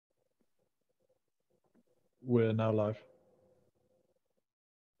We're now live.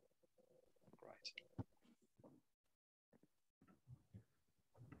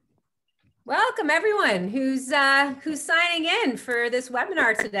 Welcome everyone who's signing in for this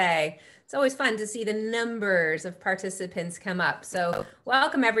webinar today. It's always fun to see the numbers of participants come up. So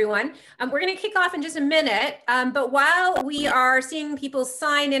welcome everyone. We're going to kick off in just a minute, but while we are seeing people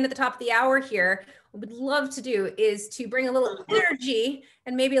sign in at the top of the hour here, what we'd love to do is to bring a little energy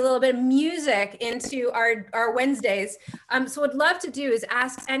and maybe a little bit of music into our Wednesdays. So what I'd love to do is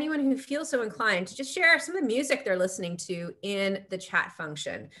ask anyone who feels so inclined to just share some of the music they're listening to in the chat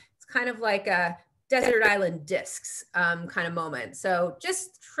function. It's kind of like a desert island discs kind of moment. So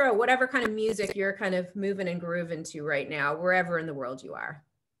just throw whatever kind of music you're kind of moving and grooving to right now, wherever in the world you are.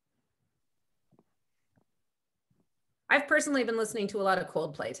 I've personally been listening to a lot of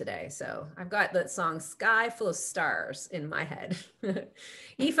Coldplay today, so I've got that song Sky Full of Stars in my head.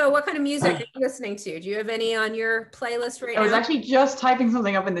 Aoife, what kind of music are you listening to? Do you have any on your playlist right now? I was actually just typing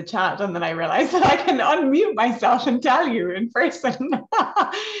something up in the chat and then I realized that I can unmute myself and tell you in person.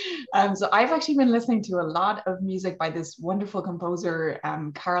 So I've actually been listening to a lot of music by this wonderful composer,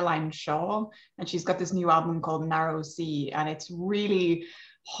 Caroline Shaw, and she's got this new album called Narrow Sea, and it's really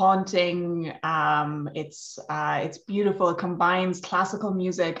haunting. It's beautiful. It combines classical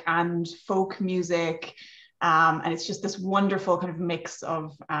music and folk music, and it's just this wonderful kind of mix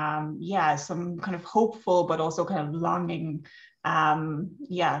of some kind of hopeful but also kind of longing,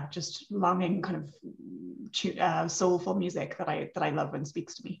 just longing kind of soulful music that I love and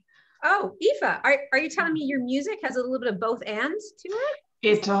speaks to me. Oh, Aoife, are you telling me your music has a little bit of both ands to it?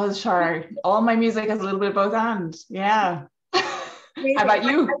 It does, sure. All my music has a little bit of both and. Yeah. How about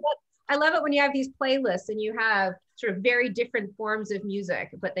you? I love it when you have these playlists and you have sort of very different forms of music,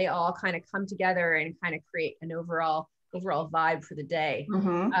 but they all kind of come together and kind of create an overall vibe for the day.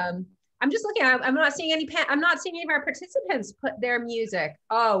 Mm-hmm. I'm just looking. I'm not seeing any of our participants put their music.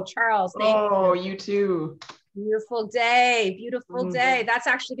 Oh, Charles, thank you. You too. Beautiful day, beautiful day. That's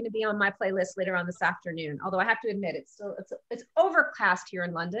actually going to be on my playlist later on this afternoon. Although I have to admit, it's overcast here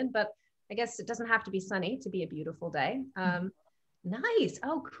in London, but I guess it doesn't have to be sunny to be a beautiful day. Nice.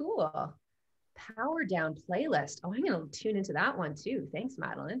 Oh, cool. Power Down playlist. Oh, I'm going to tune into that one too. Thanks,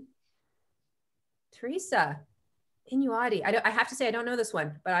 Madeline. Teresa, Inuadi. I have to say, I don't know this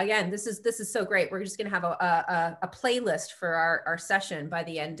one, but again, this is so great. We're just going to have a playlist for our session by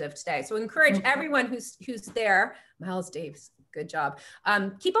the end of today. So encourage everyone who's there. Miles Daves, good job.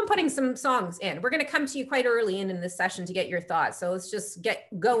 Keep on putting some songs in. We're going to come to you quite early in this session to get your thoughts. So let's just get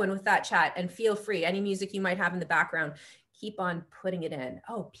going with that chat and feel free. Any music you might have in the background, keep on putting it in.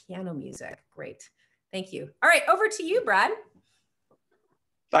 Oh, piano music. Great. Thank you. All right, over to you, Brad.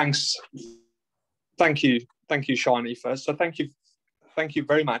 Thanks. Thank you. Thank you, Shani, first. So thank you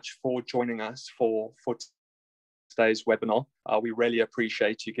very much for joining us for today's webinar. We really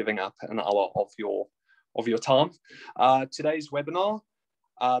appreciate you giving up an hour of your time. Today's webinar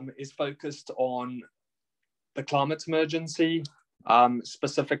is focused on the climate emergency,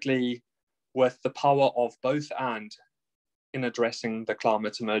 specifically with the power of both and in addressing the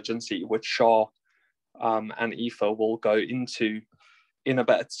climate emergency, which Shah and Aoife will go into in a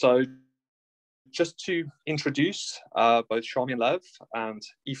bit. So just to introduce both Charmian Love and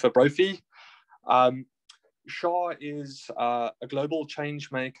Aoife Brophy, Shah is a global change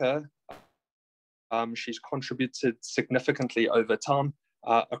maker. She's contributed significantly over time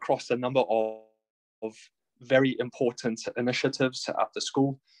across a number of very important initiatives at the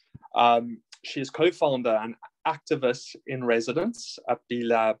school. She is co-founder and activist in residence at B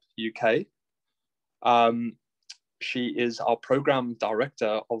Lab UK. She is our program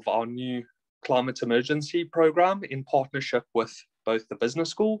director of our new climate emergency program in partnership with both the business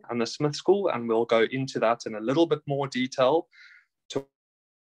school and the Smith School, and we'll go into that in a little bit more detail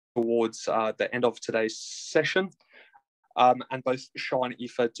towards the end of today's session. And both Shah and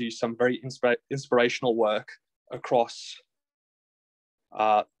Aoife do some very inspirational work across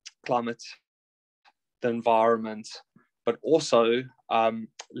climate, the environment, but also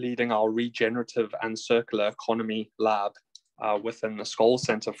leading our regenerative and circular economy lab within the Skoll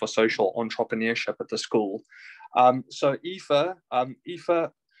Centre for Social Entrepreneurship at the school. So Aoife, I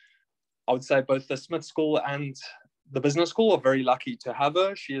would say both the Smith School and the business school are very lucky to have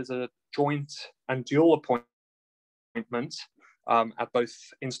her. She is a joint and dual appointment at both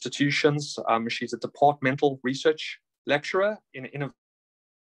institutions. She's a departmental research lecturer in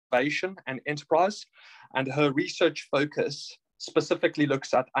innovation and enterprise, and her research focus specifically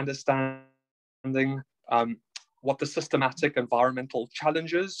looks at understanding what the systematic environmental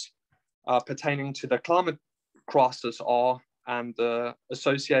challenges pertaining to the climate crisis are, and the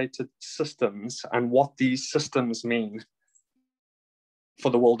associated systems and what these systems mean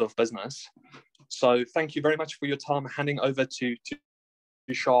for the world of business. So thank you very much for your time. Handing over to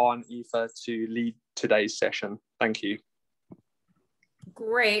Shah and Aoife to lead today's session. Thank you.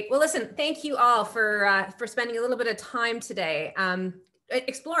 Great. Well, listen, thank you all for spending a little bit of time today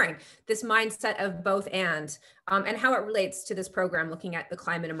exploring this mindset of both and how it relates to this program looking at the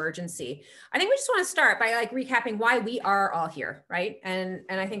climate emergency. I think we just want to start by like recapping why we are all here, right? And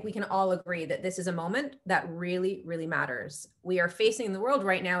I think we can all agree that this is a moment that really, really matters. We are facing in the world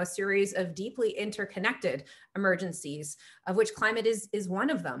right now a series of deeply interconnected emergencies, of which climate is one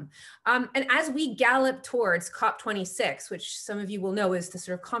of them. And as we gallop towards COP26, which some of you will know is the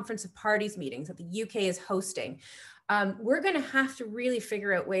sort of conference of parties meetings that the UK is hosting, we're going to have to really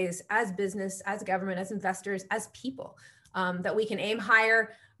figure out ways as business, as government, as investors, as people, that we can aim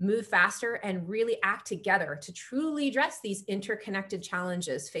higher, move faster, and really act together to truly address these interconnected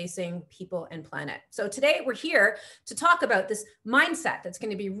challenges facing people and planet. So today we're here to talk about this mindset that's going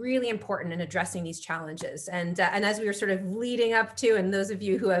to be really important in addressing these challenges. And as we were sort of leading up to, and those of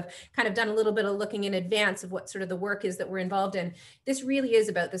you who have kind of done a little bit of looking in advance of what sort of the work is that we're involved in, this really is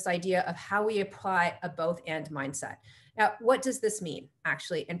about this idea of how we apply a both and mindset. Now, what does this mean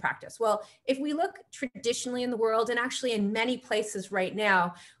actually in practice? Well, if we look traditionally in the world and actually in many places right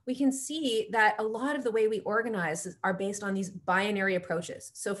now, we can see that a lot of the way we organize are based on these binary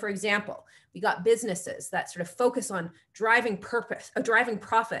approaches. So for example, we got businesses that sort of focus on driving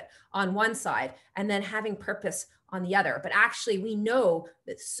profit on one side and then having purpose on the other. But actually we know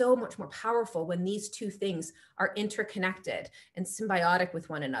that it's so much more powerful when these two things are interconnected and symbiotic with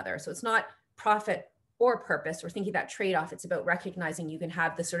one another. So it's not profit or purpose, or thinking about trade-off. It's about recognizing you can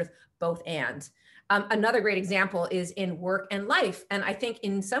have this sort of both and. Another great example is in work and life. And I think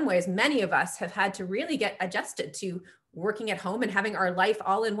in some ways, many of us have had to really get adjusted to working at home and having our life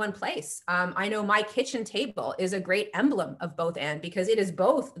all in one place. I know my kitchen table is a great emblem of both and, because it is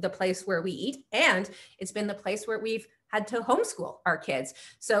both the place where we eat and it's been the place where we've had to homeschool our kids.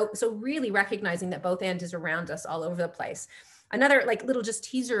 So really recognizing that both and is around us all over the place. Another like little just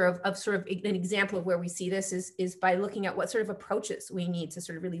teaser of sort of an example of where we see this is by looking at what sort of approaches we need to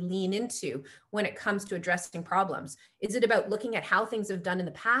sort of really lean into when it comes to addressing problems. Is it about looking at how things have done in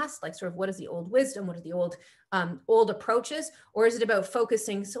the past, like sort of what is the old wisdom, what are the old approaches, or is it about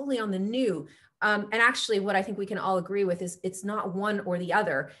focusing solely on the new? And actually what I think we can all agree with is it's not one or the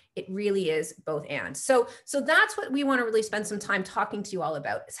other. It really is both and. So that's what we want to really spend some time talking to you all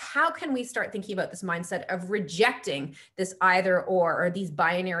about, is how can we start thinking about this mindset of rejecting this either or these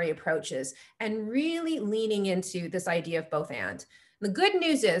binary approaches and really leaning into this idea of both and. The good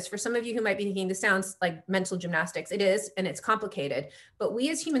news is, for some of you who might be thinking this sounds like mental gymnastics, it is, and it's complicated, but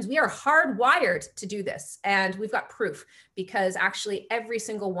we as humans, we are hardwired to do this. And we've got proof, because actually every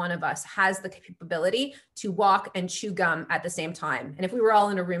single one of us has the capability to walk and chew gum at the same time. And if we were all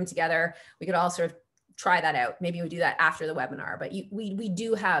in a room together, we could all sort of try that out. Maybe we'll do that after the webinar, but we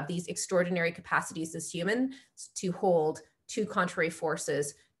do have these extraordinary capacities as humans to hold two contrary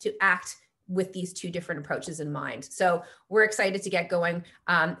forces, to act with these two different approaches in mind. So we're excited to get going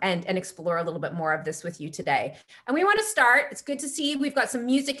and explore a little bit more of this with you today. And we want to start, it's good to see we've got some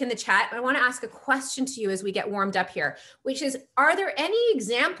music in the chat. I want to ask a question to you as we get warmed up here, which is, are there any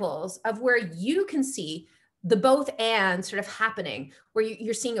examples of where you can see the both and sort of happening, where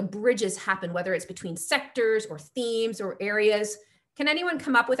you're seeing a bridges happen, whether it's between sectors or themes or areas? Can anyone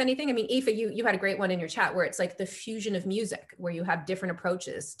come up with anything? I mean, Aoife, you had a great one in your chat where it's like the fusion of music, where you have different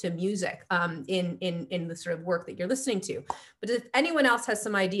approaches to music in the sort of work that you're listening to. But if anyone else has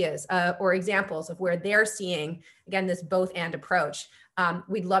some ideas or examples of where they're seeing, again, this both and approach,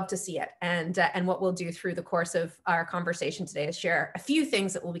 we'd love to see it. And what we'll do through the course of our conversation today is share a few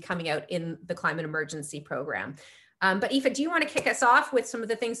things that will be coming out in the climate emergency program. But Aoife, do you want to kick us off with some of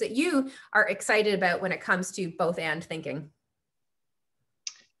the things that you are excited about when it comes to both and thinking?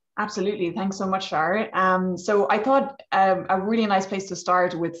 Absolutely. Thanks so much, Shar. So I thought a really nice place to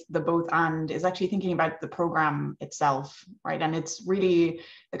start with the both and is actually thinking about the program itself, right? And it's really,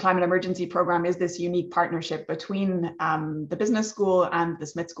 the Climate Emergency Program is this unique partnership between the business school and the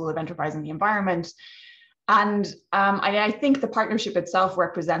Smith School of Enterprise and the Environment. And I think the partnership itself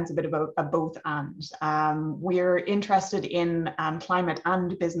represents a bit of a both and. We're interested in climate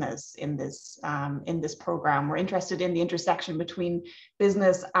and business in this program. We're interested in the intersection between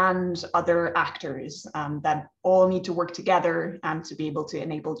business and other actors that all need to work together to be able to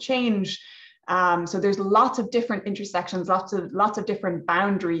enable change. So there's lots of different intersections, lots of different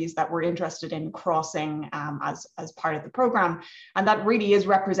boundaries that we're interested in crossing as part of the program. And that really is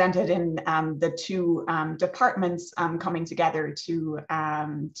represented in the two departments coming together to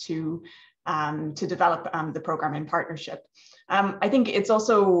develop the program in partnership. I think it's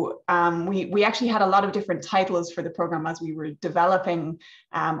also, we actually had a lot of different titles for the program as we were developing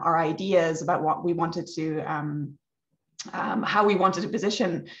our ideas about what we wanted to, how we wanted to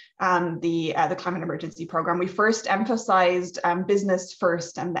position the climate emergency program. We first emphasized business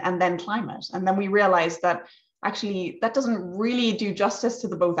first and then climate. And then we realized that actually that doesn't really do justice to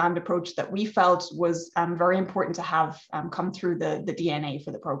the both and approach that we felt was very important to have come through the DNA for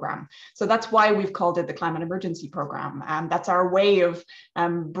the program. So that's why we've called it the Climate Emergency Program. That's our way of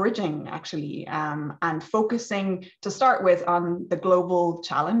bridging actually and focusing to start with on the global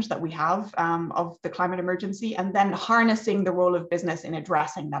challenge that we have of the climate emergency, and then harnessing the role of business in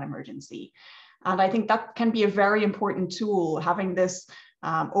addressing that emergency. And I think that can be a very important tool, having this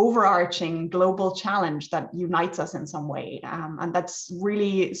overarching global challenge that unites us in some way. And that's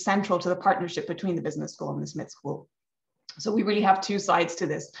really central to the partnership between the business school and the Smith School. So we really have two sides to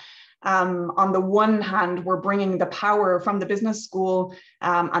this. On the one hand, we're bringing the power from the business school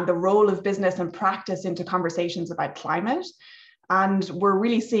and the role of business and practice into conversations about climate. And we're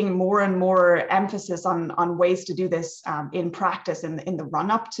really seeing more and more emphasis on ways to do this in practice in the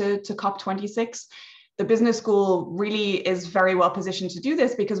run-up to COP26. The business school really is very well positioned to do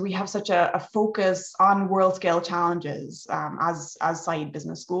this because we have such a focus on world scale challenges as Said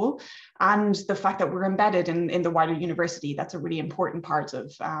Business School, and the fact that we're embedded in the wider university. That's a really important part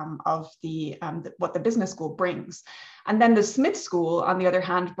of what the business school brings. And then the Smith School, on the other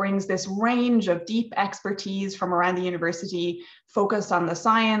hand, brings this range of deep expertise from around the university, focused on the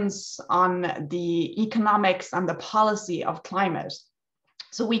science, on the economics and the policy of climate.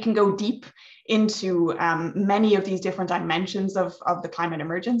 So we can go deep into many of these different dimensions of the climate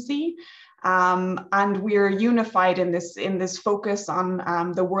emergency. And we're unified in this focus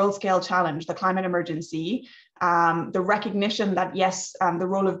on the world scale challenge, the climate emergency, the recognition that yes, the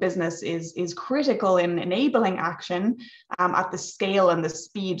role of business is critical in enabling action at the scale and the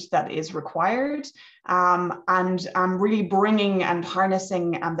speed that is required, and really bringing and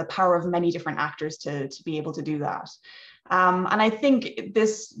harnessing the power of many different actors to be able to do that. And I think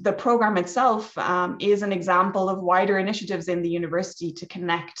the program itself is an example of wider initiatives in the university to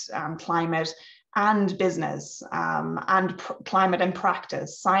connect climate and business and climate and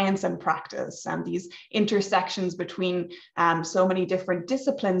practice, science and practice, and these intersections between so many different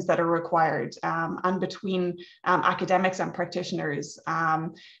disciplines that are required and between academics and practitioners.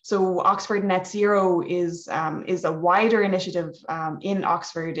 So Oxford Net Zero is a wider initiative in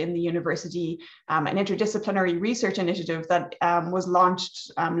Oxford, in the university, an interdisciplinary research initiative that was launched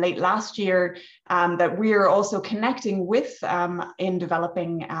late last year, that we are also connecting with in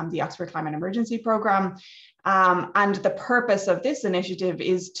developing the Oxford Climate Emergency Program. And the purpose of this initiative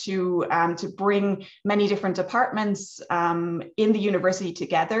is to bring many different departments in the university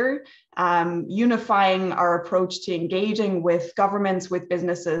together, unifying our approach to engaging with governments, with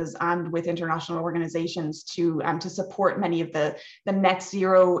businesses, and with international organizations to support many of the net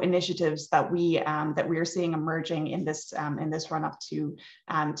zero initiatives that we are seeing emerging in this run up to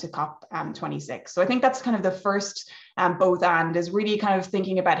COP26. So I think that's kind of the first both and is really kind of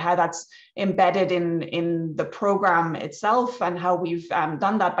thinking about how that's embedded in the program itself, and how we've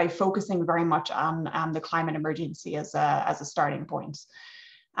done that by focusing very much on the climate emergency as a starting point.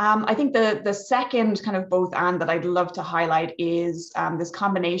 I think the second kind of both and that I'd love to highlight is this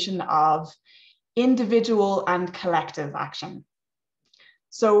combination of individual and collective action.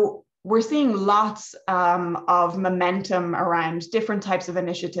 So we're seeing lots of momentum around different types of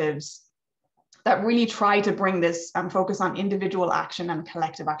initiatives that really try to bring this focus on individual action and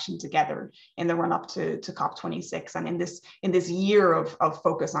collective action together in the run up to COP26 and in this year of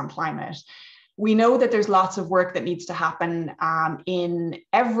focus on climate. We know that there's lots of work that needs to happen in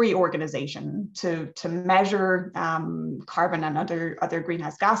every organization to measure carbon and other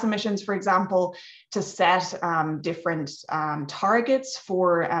greenhouse gas emissions, for example, to set different targets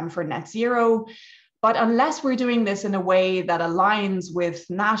for net zero. But unless we're doing this in a way that aligns with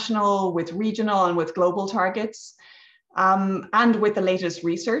national, with regional, and with global targets, and with the latest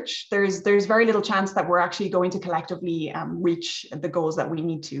research, there's very little chance that we're actually going to collectively reach the goals that we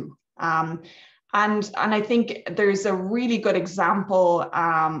need to. And I think there's a really good example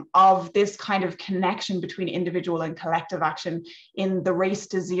of this kind of connection between individual and collective action in the Race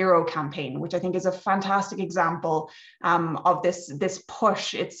to Zero campaign, which I think is a fantastic example of this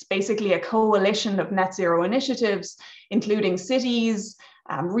push. It's basically a coalition of net zero initiatives, including cities,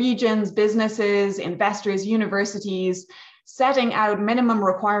 regions, businesses, investors, universities, setting out minimum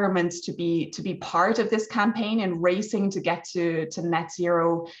requirements to be part of this campaign and racing to get to net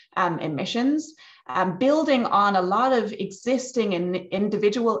zero emissions. Building on a lot of existing and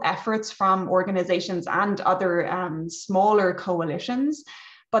individual efforts from organizations and other smaller coalitions,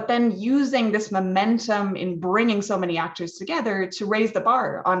 but then using this momentum in bringing so many actors together to raise the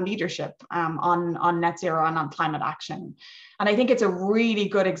bar on leadership, on net zero and on climate action. And I think it's a really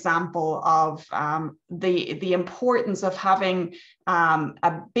good example of the importance of having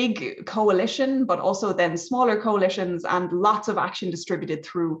a big coalition, but also then smaller coalitions and lots of action distributed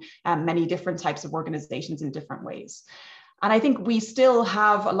through many different types of organizations in different ways. And I think we still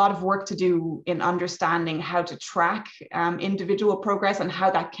have a lot of work to do in understanding how to track individual progress and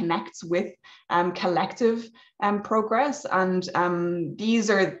how that connects with collective progress. And these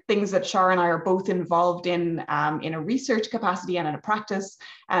are things that Shar and I are both involved in a research capacity and in a practice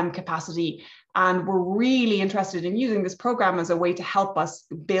capacity. And we're really interested in using this program as a way to help us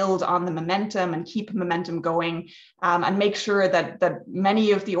build on the momentum and keep momentum going, and make sure that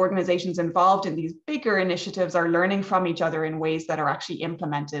many of the organizations involved in these bigger initiatives are learning from each other in ways that are actually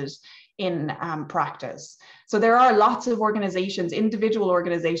implemented in practice. So there are lots of organizations, individual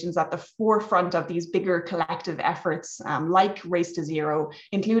organizations at the forefront of these bigger collective efforts, like Race to Zero,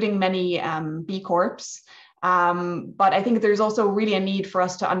 including many B Corps. But I think there's also really a need for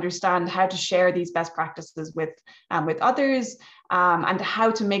us to understand how to share these best practices with others, and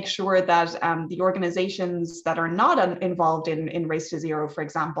how to make sure that the organizations that are not involved in Race to Zero, for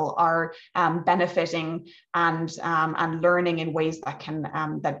example, are benefiting and learning in ways that can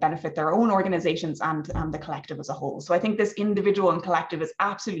that benefit their own organizations and the collective as a whole. So I think this individual and collective is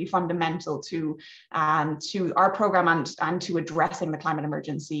absolutely fundamental to our program and to addressing the climate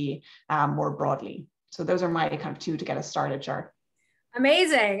emergency more broadly. So those are my kind of two to get us started, Char.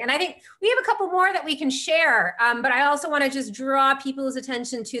 Amazing. And I think we have a couple more that we can share, but I also want to just draw people's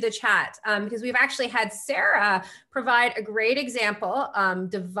attention to the chat, because we've actually had Sarah provide a great example,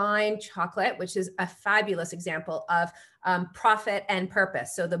 Divine Chocolate, which is a fabulous example of profit and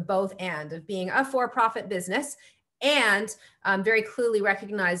purpose. So the both and of being a for-profit business and very clearly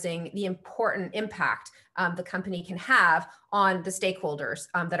recognizing the important impact the company can have on the stakeholders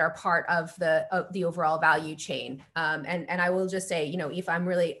that are part of the overall value chain. And I will just say, you know, Aoife, I'm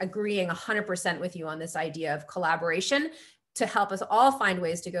really agreeing 100% with you on this idea of collaboration to help us all find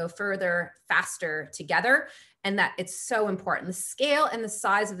ways to go further, faster together. And that it's so important. The scale and the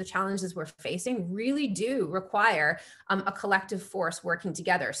size of the challenges we're facing really do require a collective force working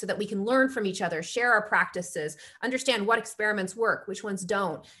together so that we can learn from each other, share our practices, understand what experiments work, which ones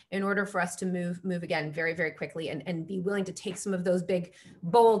don't, in order for us to move again very, very quickly and be willing to take some of those big,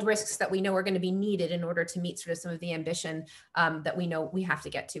 bold risks that we know are going to be needed in order to meet sort of some of the ambition that we know we have to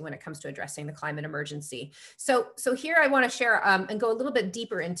get to when it comes to addressing the climate emergency. So here I want to share and go a little bit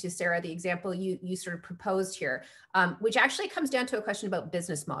deeper into, Sarah, the example you sort of proposed here. Which actually comes down to a question about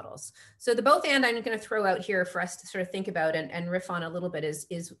business models. So the both and I'm going to throw out here for us to sort of think about and riff on a little bit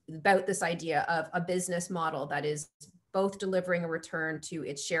is about this idea of a business model that is both delivering a return to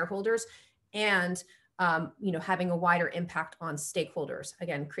its shareholders and you know, having a wider impact on stakeholders,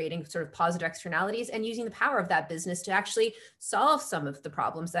 again, creating sort of positive externalities and using the power of that business to actually solve some of the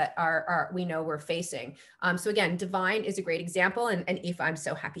problems that we know we're facing. So again, Divine is a great example. And Aoife, I'm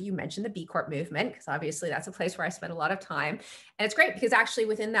so happy you mentioned the B Corp movement, because obviously that's a place where I spend a lot of time. And it's great because actually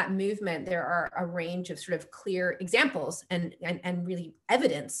within that movement, there are a range of sort of clear examples and really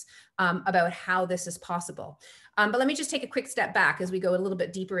evidence about how this is possible. But let me just take a quick step back as we go a little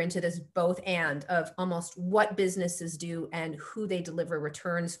bit deeper into this both and of almost what businesses do and who they deliver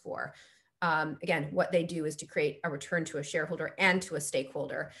returns for. Again, what they do is to create a return to a shareholder and to a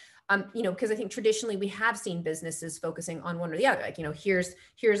stakeholder. You know, because I think traditionally we have seen businesses focusing on one or the other. Like, you know, here's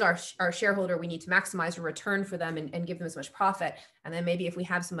our shareholder, we need to maximize a return for them and give them as much profit. And then maybe if we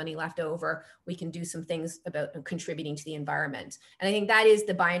have some money left over, we can do some things about contributing to the environment. And I think that is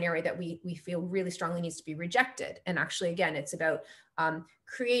the binary that we feel really strongly needs to be rejected. And actually, again, it's about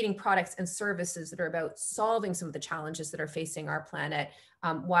creating products and services that are about solving some of the challenges that are facing our planet,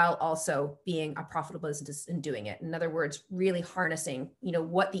 while also being a profitable business in doing it. In other words, really harnessing, you know,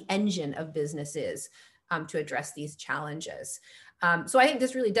 what the engine of business is to address these challenges. So I think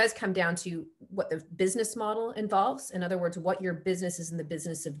this really does come down to what the business model involves. In other words, what your business is in the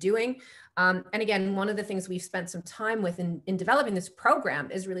business of doing. And again, one of the things we've spent some time with in developing this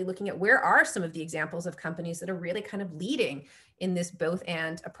program is really looking at where are some of the examples of companies that are really kind of leading in this both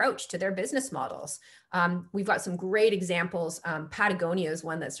and approach to their business models. We've got some great examples. Patagonia is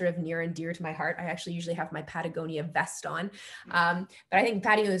one that's sort of near and dear to my heart. I actually usually have my Patagonia vest on. But I think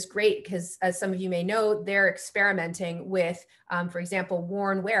Patagonia is great because, as some of you may know, they're experimenting with, for example,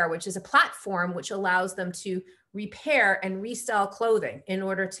 Worn Wear, which is a platform which allows them to repair and resell clothing in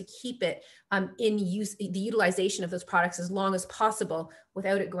order to keep it in use, the utilization of those products as long as possible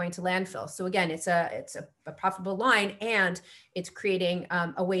without it going to landfill. So again, it's a profitable line, and it's creating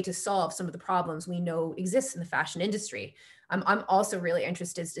a way to solve some of the problems we know exist in the fashion industry. I'm also really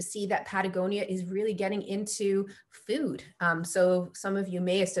interested to see that Patagonia is really getting into food. So some of you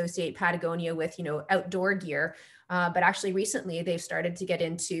may associate Patagonia with, outdoor gear, but actually recently they've started to get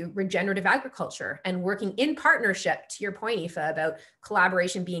into regenerative agriculture and working in partnership, to your point, Aoife, about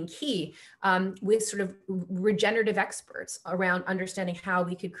collaboration being key, with sort of regenerative experts around understanding how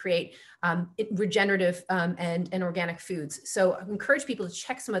we could create regenerative and organic foods. So I encourage people to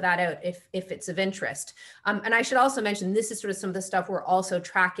check some of that out if it's of interest. And I should also mention, this is sort of some of the stuff we're also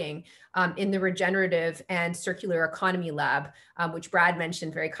tracking in the Regenerative and Circular Economy Lab, which Brad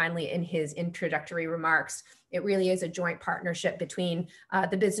mentioned very kindly in his introductory remarks. It really is a joint partnership between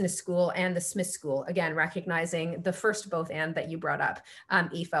the business school and the Smith School, again, recognizing the first both and that you brought up,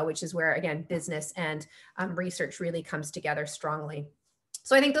 Aoife, which is where, again, business and research really comes together strongly.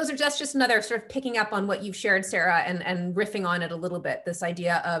 So I think those are just another sort of picking up on what you've shared, Sarah, and riffing on it a little bit, this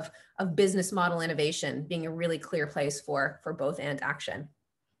idea of business model innovation being a really clear place for both and action.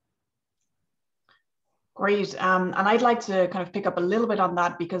 Great. And I'd like to kind of pick up a little bit on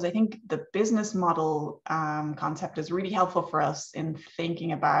that, because I think the business model concept is really helpful for us in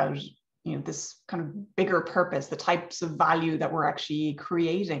thinking about this kind of bigger purpose, the types of value that we're actually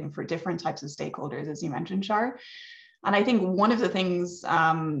creating for different types of stakeholders, as you mentioned, Shar. And I think one of the things,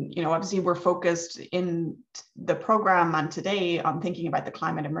 obviously we're focused in the program and today on thinking about the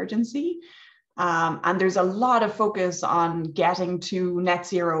climate emergency. And there's a lot of focus on getting to net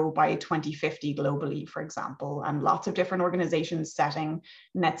zero by 2050 globally, for example, and lots of different organizations setting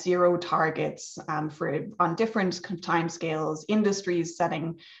net zero targets on different timescales, industries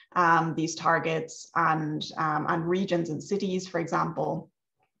setting these targets, and regions and cities, for example.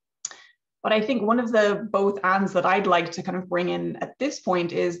 But I think one of the both ands that I'd like to kind of bring in at this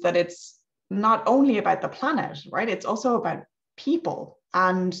point is that it's not only about the planet, right? It's also about people.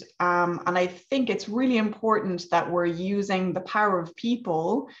 And I think it's really important that we're using the power of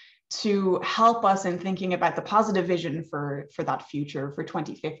people to help us in thinking about the positive vision for that future, for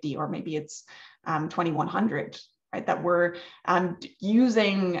 2050, or maybe it's 2100. Right, that we're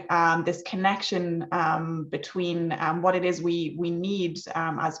using this connection between what it is we need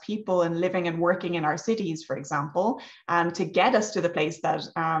as people and living and working in our cities, for example, to get us to the place that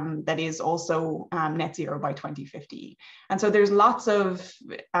that is also net zero by 2050. And so there's lots of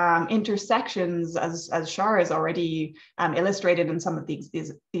intersections, as Shar has already illustrated in some of these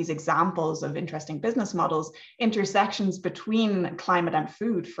examples of interesting business models, intersections between climate and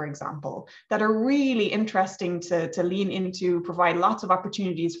food, for example, that are really interesting to lean into, provide lots of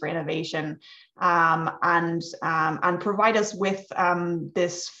opportunities for innovation, and provide us with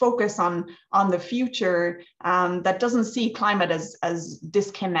this focus on the future that doesn't see climate as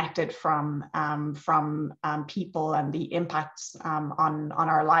disconnected from people and the impacts on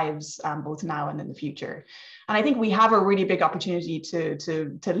our lives, both now and in the future. And I think we have a really big opportunity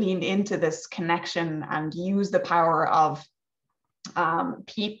to lean into this connection and use the power of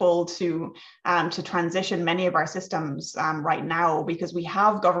people to transition many of our systems right now, because we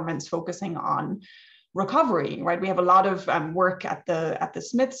have governments focusing on recovery, right? We have a lot of work at the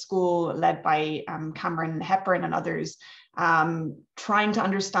Smith School led by Cameron Hepburn and others, trying to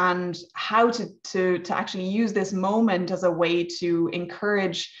understand how to actually use this moment as a way to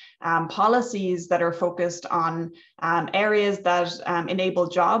encourage policies that are focused on areas that enable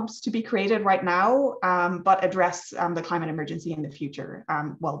jobs to be created right now, but address the climate emergency in the future,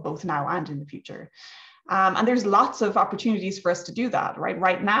 well, both now and in the future. And there's lots of opportunities for us to do that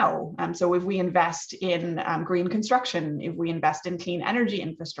right now. So if we invest in green construction, if we invest in clean energy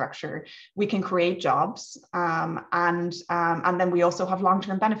infrastructure, we can create jobs. And then we also have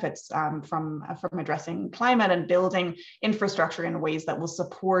long-term benefits from addressing climate and building infrastructure in ways that will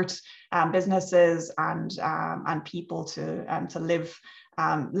support businesses and people to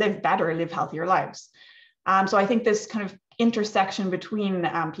live better, live healthier lives. So I think this kind of intersection between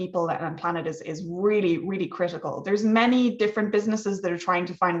people and planet is really, really critical. There's many different businesses that are trying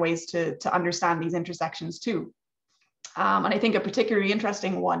to find ways to understand these intersections too. And I think a particularly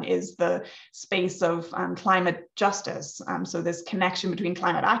interesting one is the space of climate justice. So this connection between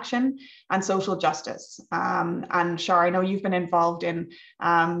climate action and social justice. And Shar, I know you've been involved in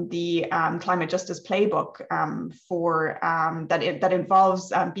the climate justice playbook that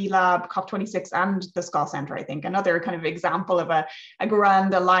involves B-Lab, COP26, and the Skull Centre, I think. Another kind of example of a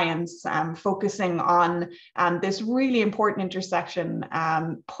grand alliance focusing on this really important intersection,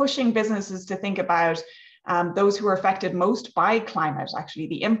 pushing businesses to think about those who are affected most by climate, actually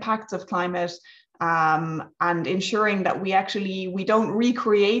the impacts of climate, and ensuring that we don't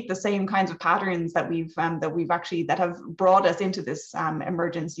recreate the same kinds of patterns that that have brought us into this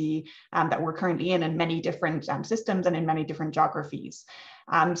emergency that we're currently in many different systems and in many different geographies.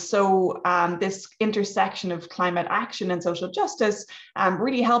 So this intersection of climate action and social justice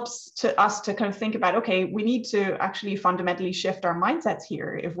really helps us to kind of think about, okay, we need to actually fundamentally shift our mindsets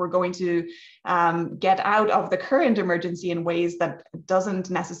here if we're going to get out of the current emergency in ways that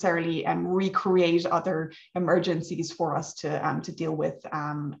doesn't necessarily recreate other emergencies for us to deal with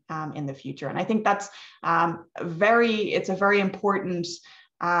in the future. And I think that's it's a very important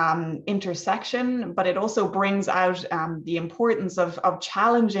intersection, but it also brings out the importance of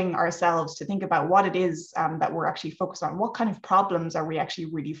challenging ourselves to think about what it is that we're actually focused on. What kind of problems are we actually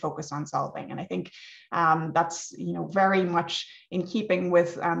really focused on solving? And I think that's very much in keeping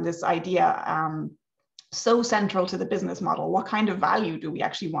with this idea so central to the business model. What kind of value do we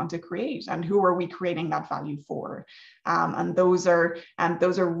actually want to create, and who are we creating that value for? And those are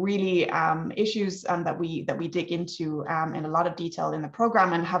really issues that we dig into in a lot of detail in the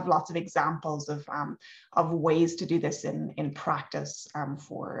program, and have lots of examples of ways to do this in practice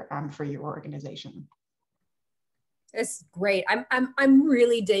for your organization. It's great. I'm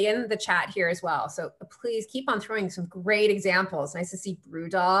really digging the chat here as well. So please keep on throwing some great examples. Nice to see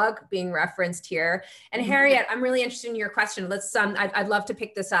Brewdog being referenced here. And Harriet, I'm really interested in your question. Let's I'd love to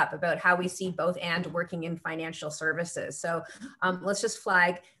pick this up about how we see both and working in financial services. So let's just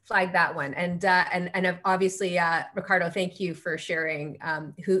flag that one. And obviously, Ricardo, thank you for sharing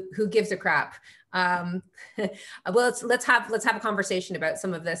who gives a crap. Well, let's have a conversation about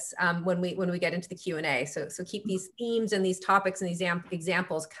some of this when we get into the Q&A. So keep these themes and these topics and these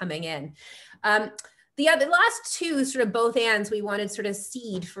examples coming in. The last two sort of both ands we wanted sort of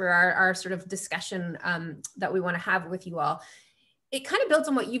seed for our sort of discussion that we want to have with you all. It kind of builds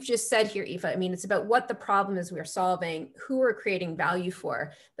on what you've just said here, Aoife. I mean, it's about what the problem is we're solving, who we're creating value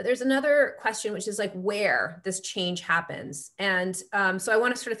for. But there's another question, which is like where this change happens. And so I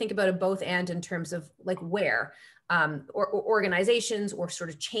want to sort of think about it both and in terms of like where or organizations or sort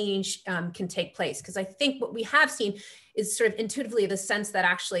of change can take place. Because I think what we have seen is sort of intuitively the sense that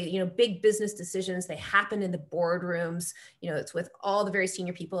actually, big business decisions, they happen in the boardrooms, it's with all the very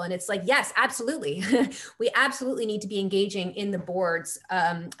senior people. And it's like, yes, absolutely. We absolutely need to be engaging in the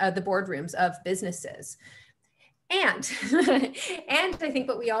boardrooms of businesses. And I think,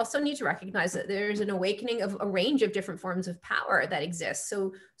 but we also need to recognize that there's an awakening of a range of different forms of power that exists.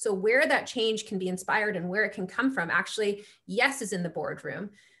 So where that change can be inspired and where it can come from actually, yes, is in the boardroom.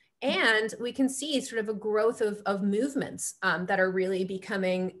 And we can see sort of a growth of movements that are really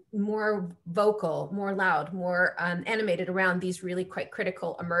becoming more vocal, more loud, more animated around these really quite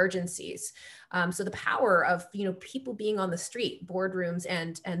critical emergencies. So the power of people being on the street, boardrooms,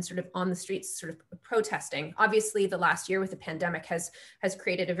 and sort of on the streets, sort of protesting. Obviously, the last year with the pandemic has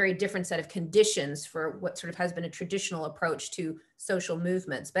created a very different set of conditions for what sort of has been a traditional approach to social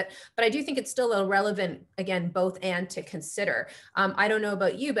movements. But I do think it's still a relevant, again, both and to consider. I don't know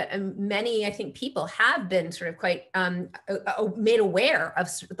about you, but many, I think, people have been sort of quite made aware of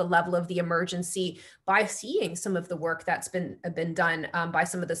the level of the emergency by seeing some of the work that's been done by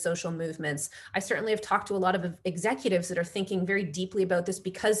some of the social movements. I certainly have talked to a lot of executives that are thinking very deeply about this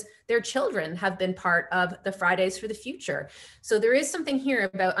because their children have been part of the Fridays for the Future. So there is something here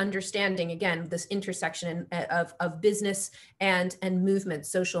about understanding, again, this intersection of business and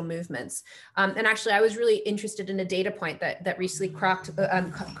movements, social movements. And actually, I was really interested in a data point that recently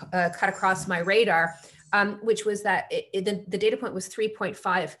cut across my radar, which was that the data point was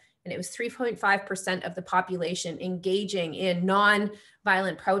 3.5. And it was 3.5% of the population engaging in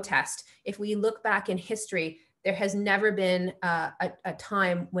non-violent protest. If we look back in history, there has never been a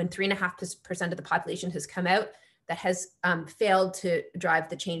time when 3.5% of the population has come out that has failed to drive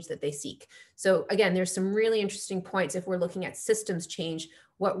the change that they seek. So again, there's some really interesting points if we're looking at systems change.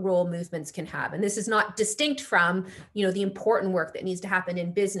 what role movements can have. And this is not distinct from, the important work that needs to happen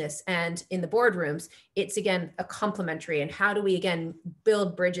in business and in the boardrooms. It's, again, a complementary. And how do we, again,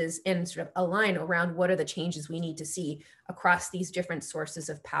 build bridges and sort of align around what are the changes we need to see across these different sources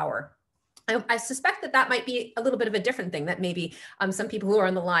of power? I suspect that might be a little bit of a different thing that maybe some people who are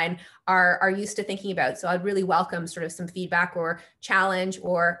on the line are used to thinking about. So I'd really welcome sort of some feedback or challenge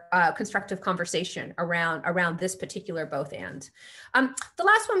or constructive conversation around this particular both and. The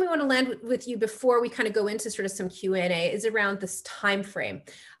last one we want to land with you before we kind of go into sort of some Q&A is around this time frame.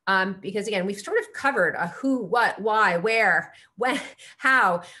 Because again, we've sort of covered who, what, why, where, when,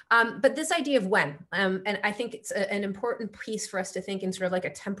 how, but this idea of when, and I think it's an important piece for us to think in sort of like a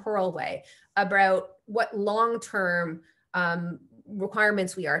temporal way about what long-term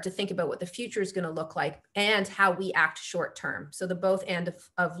requirements we are to think about what the future is going to look like and how we act short-term. So the both and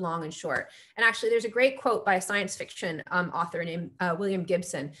of long and short. And actually, there's a great quote by a science fiction author named William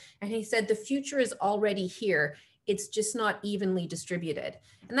Gibson, and he said, "The future is already here. It's just not evenly distributed."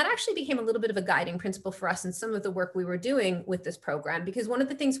 And that actually became a little bit of a guiding principle for us in some of the work we were doing with this program, because one of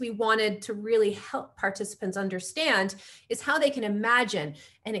the things we wanted to really help participants understand is how they can imagine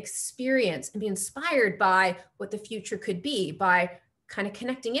and experience and be inspired by what the future could be by kind of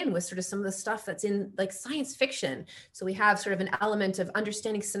connecting in with sort of some of the stuff that's in like science fiction. So we have sort of an element of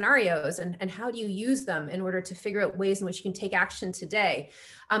understanding scenarios and how do you use them in order to figure out ways in which you can take action today.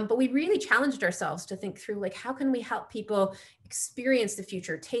 But we really challenged ourselves to think through, like, how can we help people experience the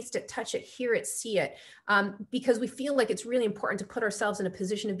future, taste it, touch it, hear it, see it, because we feel like it's really important to put ourselves in a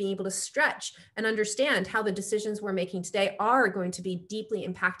position of being able to stretch and understand how the decisions we're making today are going to be deeply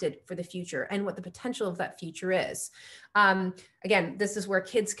impacted for the future and what the potential of that future is. Again, this is where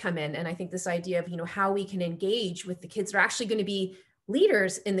kids come in. And I think this idea of, how we can engage with the kids that are actually going to be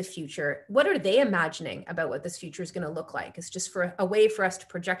leaders in the future. What are they imagining about what this future is going to look like? It's just for a way for us to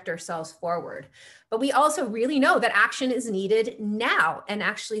project ourselves forward. But we also really know that action is needed now. And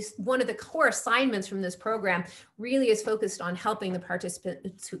actually, one of the core assignments from this program really is focused on helping the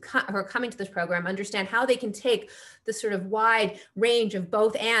participants who are coming to this program understand how they can take the sort of wide range of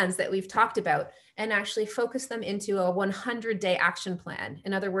both ands that we've talked about and actually focus them into a 100-day action plan.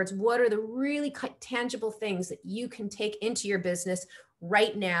 In other words, what are the really tangible things that you can take into your business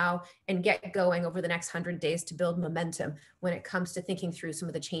right now and get going over the next 100 days to build momentum when it comes to thinking through some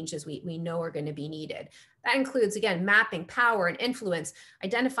of the changes we know are going to be needed. That includes, again, mapping power and influence,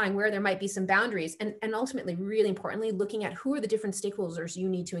 identifying where there might be some boundaries, and ultimately, really importantly, looking at who are the different stakeholders you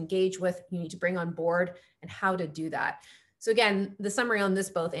need to engage with, you need to bring on board, and how to do that. So again, the summary on this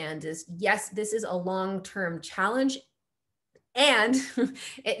both and is, yes, this is a long-term challenge and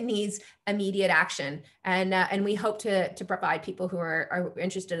it needs immediate action. And we hope to provide people who are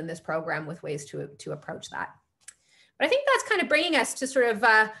interested in this program with ways to approach that. But I think that's kind of bringing us to sort of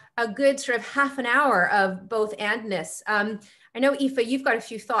a good sort of half an hour of both andness. I know, Aoife, you've got a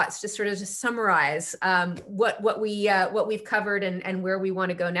few thoughts to sort of just summarize what we've covered and where we want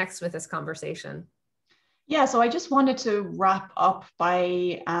to go next with this conversation. Yeah, so I just wanted to wrap up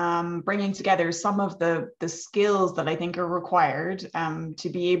by bringing together some of the skills that I think are required to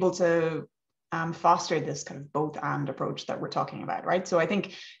be able to foster this kind of both and approach that we're talking about, right? So I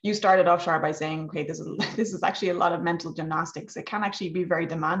think you started off, Shar, by saying, okay, this is actually a lot of mental gymnastics. It can actually be very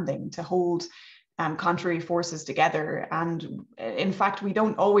demanding to hold contrary forces together. And in fact, we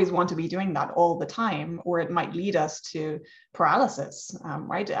don't always want to be doing that all the time, or it might lead us to paralysis,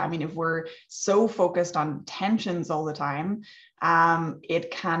 right? I mean, if we're so focused on tensions all the time, it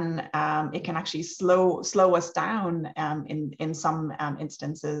can actually slow us down in some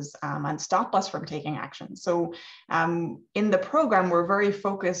instances and stop us from taking action. So in the program, we're very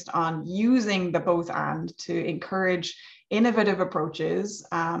focused on using the both and to encourage innovative approaches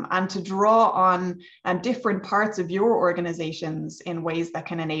and to draw on different parts of your organizations in ways that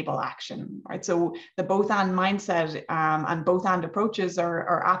can enable action, right? So the both and mindset and both and approaches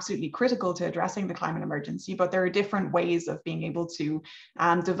are absolutely critical to addressing the climate emergency, but there are different ways of being able to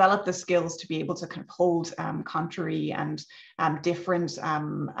develop the skills to be able to kind of hold contrary and different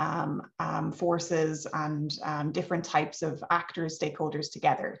forces and different types of actors, stakeholders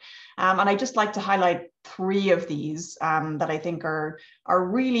together. And I'd just like to highlight 3 of these that I think are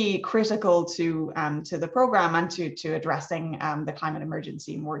really critical to the program and to addressing the climate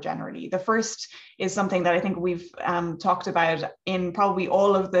emergency more generally. The first is something that I think we've talked about in probably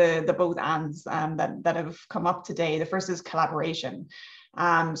all of the both ands that have come up today. The first is collaboration.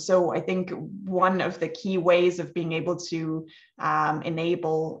 So I think one of the key ways of being able to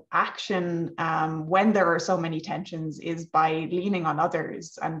enable action when there are so many tensions is by leaning on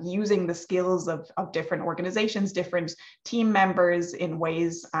others and using the skills of different organizations, different team members in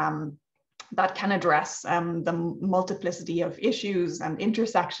ways that can address the multiplicity of issues and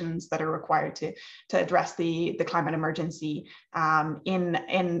intersections that are required to address the climate emergency at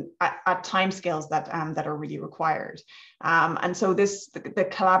timescales that are really required. And so the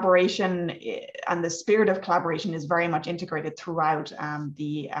collaboration and the spirit of collaboration is very much integrated throughout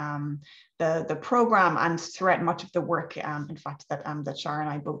the program and throughout much of the work, in fact, that Shara and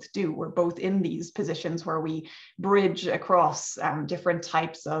I both do. We're both in these positions where we bridge across different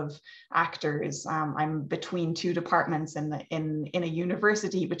types of actors. I'm between two departments in a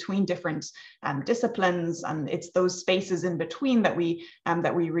university, between different disciplines, and it's those spaces in between that we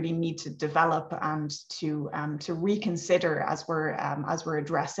really need to develop and to reconsider as we're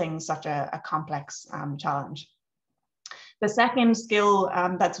addressing such a complex challenge. The second skill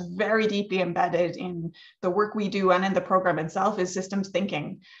that's very deeply embedded in the work we do and in the program itself is systems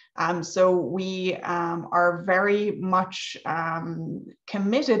thinking. So we are very much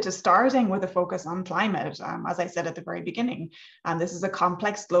committed to starting with a focus on climate, as I said at the very beginning. This is a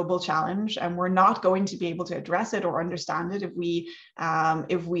complex global challenge, and we're not going to be able to address it or understand it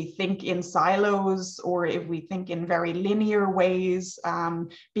if we think in silos or if we think in very linear ways,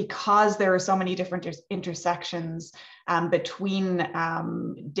 because there are so many different intersections between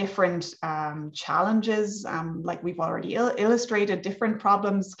different challenges, like we've already illustrated, different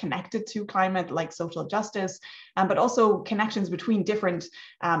problems connected to climate, like social justice, but also connections between different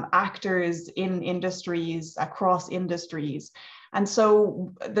actors in industries, across industries. And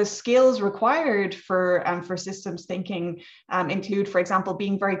so the skills required for systems thinking include, for example,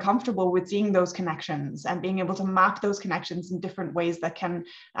 being very comfortable with seeing those connections and being able to map those connections in different ways that can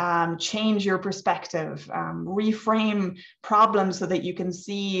change your perspective, reframe problems so that you can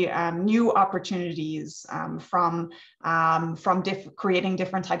see new opportunities from creating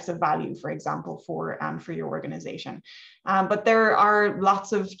different types of value, for example, for your organization. But there are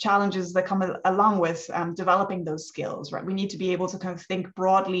lots of challenges that come along with developing those skills, right? We need to be able to kind of think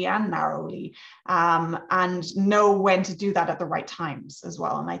broadly and narrowly and know when to do that at the right times as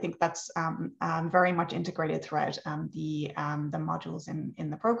well. And I think that's very much integrated throughout the modules in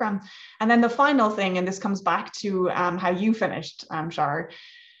the program. And then the final thing, and this comes back to how you finished, Shar,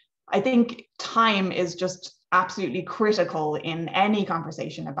 I think time is just absolutely critical in any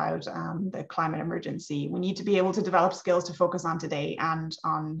conversation about the climate emergency. We need to be able to develop skills to focus on today and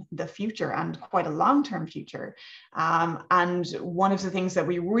on the future, and quite a long-term future. And one of the things that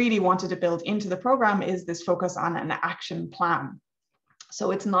we really wanted to build into the program is this focus on an action plan.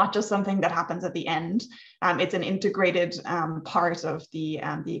 So it's not just something that happens at the end. It's an integrated part of the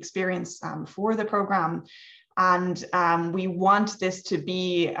experience for the program. And we want this to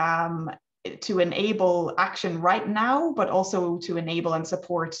be to enable action right now, but also to enable and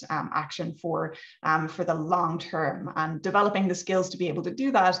support action for the long term, and developing the skills to be able to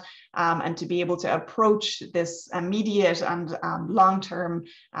do that and to be able to approach this immediate and long-term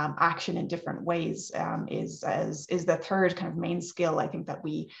action in different ways is the third kind of main skill, I think, that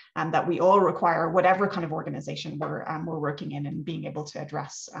we all require, whatever kind of organization we're working in, and being able to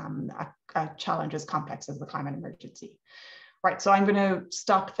address a challenge as complex as the climate emergency. Right, so I'm going to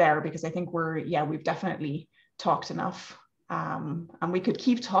stop there because I think we've definitely talked enough, and we could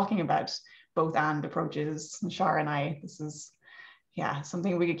keep talking about both and approaches. Shar and I, this is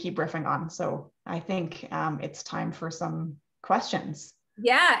something we could keep riffing on. So I think it's time for some questions.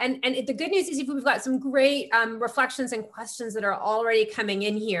 Yeah, and the good news is we've got some great reflections and questions that are already coming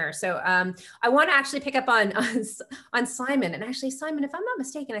in here. So I want to actually pick up on Simon. And actually, Simon, if I'm not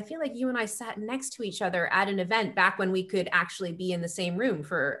mistaken, I feel like you and I sat next to each other at an event back when we could actually be in the same room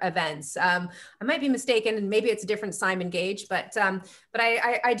for events. I might be mistaken, and maybe it's a different Simon Gage, but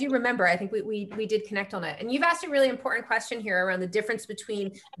I do remember. I think we did connect on it. And you've asked a really important question here around the difference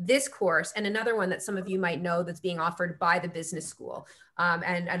between this course and another one that some of you might know that's being offered by the business school.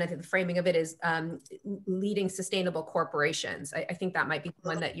 And I think the framing of it is leading sustainable corporations. I think that might be the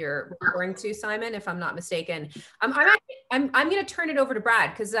one that you're referring to, Simon, if I'm not mistaken. I'm going to turn it over to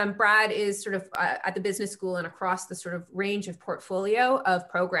Brad, because Brad is sort of at the business school and across the sort of range of portfolio of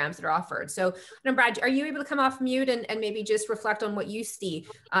programs that are offered. So, Brad, are you able to come off mute and maybe just reflect on what you see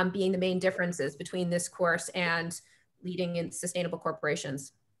being the main differences between this course and leading in sustainable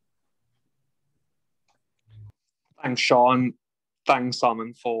corporations? Thanks, Sean. Thanks,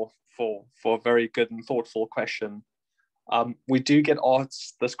 Simon, for a very good and thoughtful question. We do get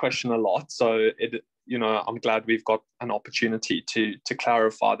asked this question a lot, so I'm glad we've got an opportunity to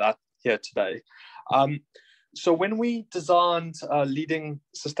clarify that here today. So when we designed Leading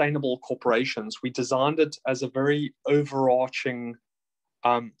Sustainable Corporations, we designed it as a very overarching,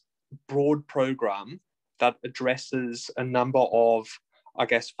 broad program that addresses a number of, I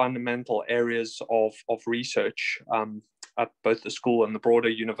guess, fundamental areas of research at both the school and the broader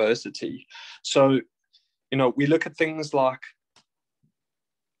university. So, we look at things like,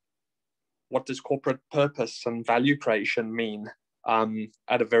 what does corporate purpose and value creation mean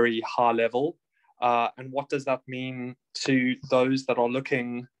at a very high level? And what does that mean to those that are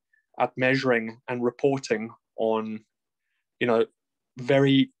looking at measuring and reporting on,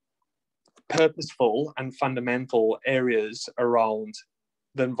 very purposeful and fundamental areas around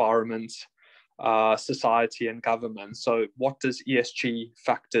the environment, society, and government? So what does ESG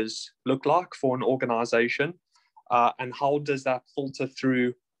factors look like for an organization? And how does that filter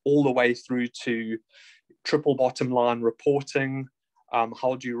through all the way through to triple bottom line reporting?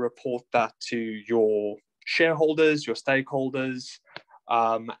 How do you report that to your shareholders, your stakeholders,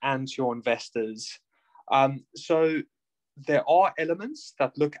 and your investors? So there are elements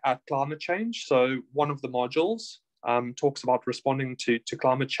that look at climate change. So one of the modules talks about responding to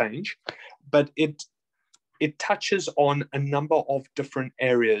climate change, but it touches on a number of different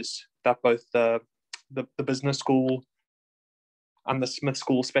areas that both the business school and the Smith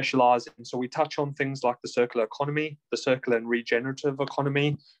School specialize in. So we touch on things like the circular economy, the circular and regenerative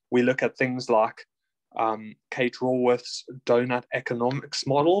economy. We look at things like Kate Raworth's donut economics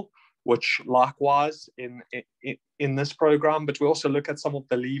model, which likewise in this program, but we also look at some of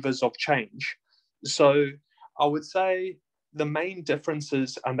the levers of change. So I would say the main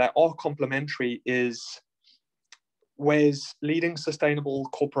differences, and they are complementary, is whereas Leading Sustainable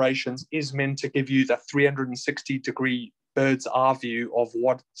Corporations is meant to give you that 360-degree bird's eye view of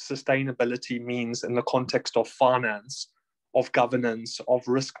what sustainability means in the context of finance, of governance, of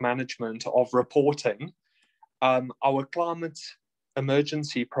risk management, of reporting. Our climate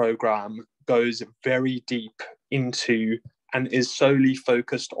emergency program goes very deep into and is solely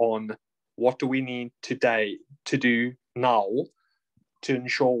focused on what do we need today to do now to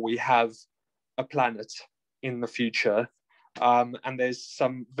ensure we have a planet in the future. And there's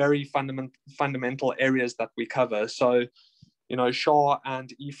some very fundamental areas that we cover. So, Shah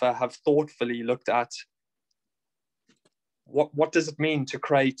and Aoife have thoughtfully looked at what does it mean to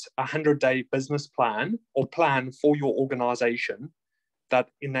create a 100-day business plan or plan for your organization that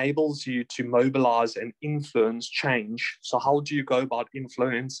enables you to mobilize and influence change. So how do you go about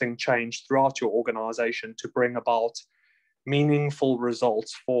influencing change throughout your organization to bring about meaningful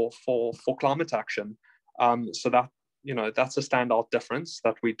results for climate action? So that, that's a standout difference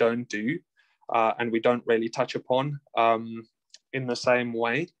that we don't do and we don't really touch upon in the same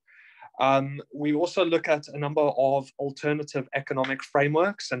way. We also look at a number of alternative economic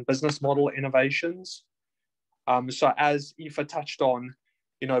frameworks and business model innovations. So as Aoife touched on,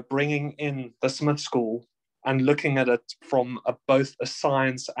 bringing in the Smith School and looking at it from both a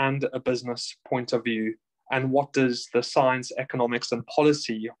science and a business point of view, and what does the science, economics, and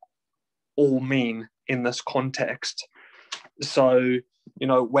policy all mean in this context? So,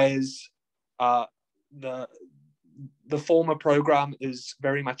 whereas the former program is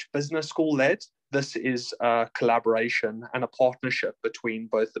very much business school led, this is a collaboration and a partnership between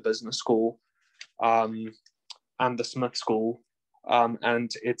both the business school and the Smith School,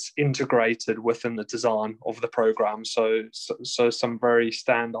 and it's integrated within the design of the program. So some very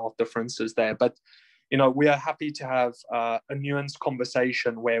standout differences there. But we are happy to have a nuanced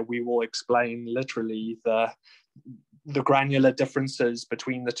conversation where we will explain literally the granular differences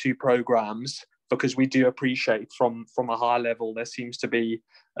between the two programs, because we do appreciate from a high level there seems to be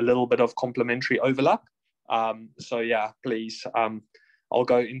a little bit of complementary overlap. So yeah, please, I'll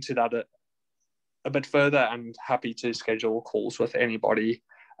go into that a bit further, and happy to schedule calls with anybody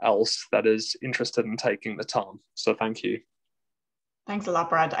else that is interested in taking the time. So thank you. Thanks a lot,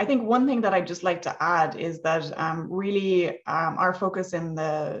 Brad. I think one thing that I'd just like to add is that really our focus in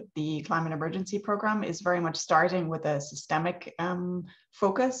the climate emergency program is very much starting with a systemic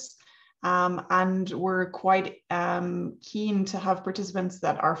focus. And we're quite keen to have participants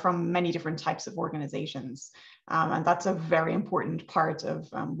that are from many different types of organizations. And that's a very important part of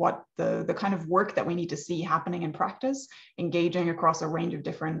what the kind of work that we need to see happening in practice, engaging across a range of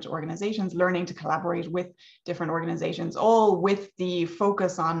different organizations, learning to collaborate with different organizations, all with the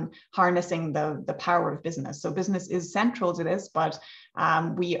focus on harnessing the power of business. So business is central to this, but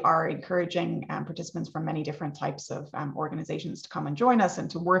we are encouraging participants from many different types of organizations to come and join us and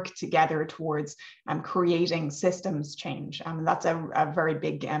to work together together towards creating systems change. And that's a very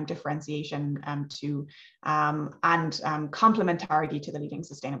big differentiation to and complementarity to the Leading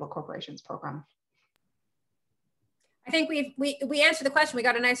Sustainable Corporations program. I think we answered the question. We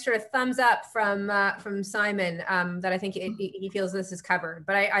got a nice sort of thumbs up from Simon that I think he feels this is covered.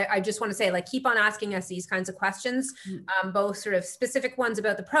 But I just want to say, like, keep on asking us these kinds of questions, both sort of specific ones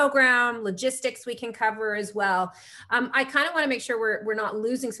about the program, logistics we can cover as well. I kind of want to make sure we're not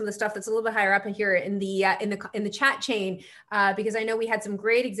losing some of the stuff that's a little bit higher up in here in the chat chain, because I know we had some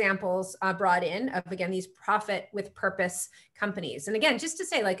great examples brought in of, again, these profit with purpose companies. And again, just to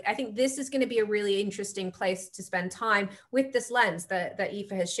say, like, I think this is going to be a really interesting place to spend time with this lens that Aoife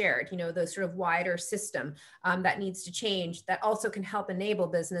has shared, you know, the sort of wider system that needs to change, that also can help enable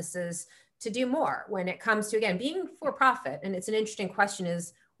businesses to do more when it comes to, again, being for profit. And it's an interesting question,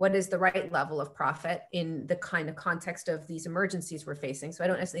 is what is the right level of profit in the kind of context of these emergencies we're facing? So I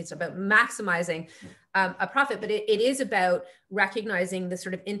don't necessarily, it's about maximizing a profit, but it is about recognizing the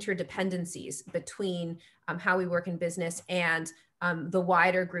sort of interdependencies between how we work in business and the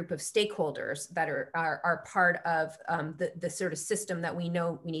wider group of stakeholders that are part of the sort of system that we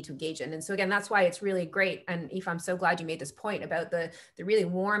know we need to engage in. And so again, that's why it's really great. And Aoife, I'm so glad you made this point about the really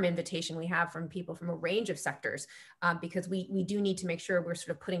warm invitation we have from people from a range of sectors, because we do need to make sure we're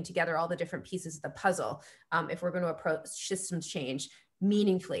sort of putting together all the different pieces of the puzzle if we're going to approach systems change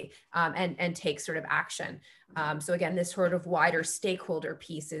meaningfully and take sort of action. So again, this sort of wider stakeholder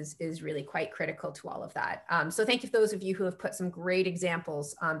piece is really quite critical to all of that. So thank you for those of you who have put some great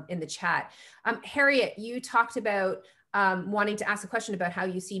examples in the chat. Harriet, you talked about wanting to ask a question about how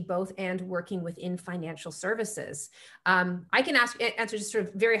you see both and working within financial services. I can answer just sort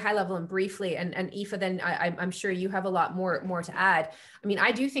of very high level and briefly, and Aoife, then I'm sure you have a lot more to add. I mean,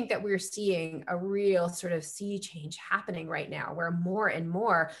 I do think that we're seeing a real sort of sea change happening right now, where more and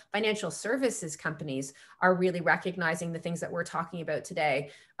more financial services companies are really recognizing the things that we're talking about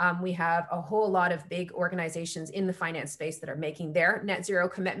today. We have a whole lot of big organizations in the finance space that are making their net zero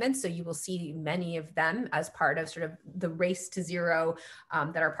commitments. So you will see many of them as part of sort of the race to zero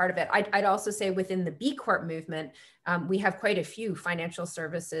that are part of it. I'd also say within the B Corp movement, we have quite a few financial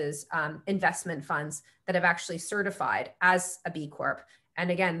services investment funds that have actually certified as a B Corp. And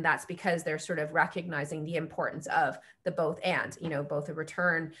again, that's because they're sort of recognizing the importance of the both and, you know, both a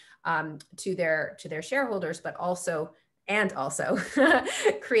return to their shareholders, but also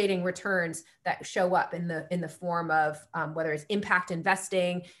creating returns that show up in the form of whether it's impact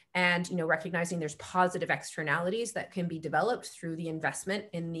investing and, you know, recognizing there's positive externalities that can be developed through the investment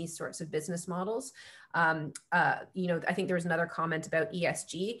in these sorts of business models. You know, I think there was another comment about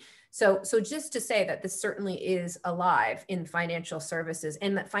ESG. So just to say that this certainly is alive in financial services,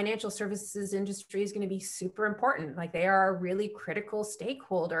 and that financial services industry is going to be super important. Like, they are a really critical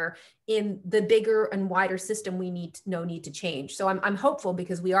stakeholder in the bigger and wider system we need to change. So I'm hopeful,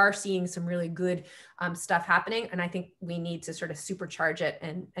 because we are seeing some really good stuff happening, and I think we need to sort of supercharge it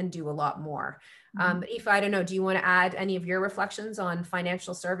and do a lot more. Aoife, I don't know, do you want to add any of your reflections on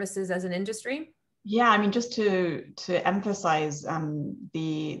financial services as an industry? Yeah, I mean, just to emphasize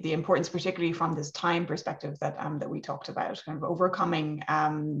the importance, particularly from this time perspective that we talked about, kind of overcoming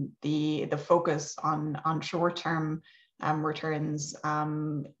the focus on short-term returns,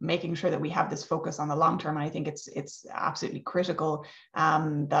 making sure that we have this focus on the long term. And I think it's absolutely critical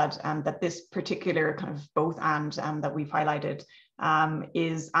that this particular kind of both and that we've highlighted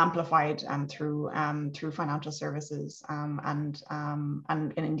is amplified through financial services and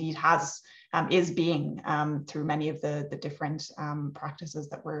indeed is being through many of the different practices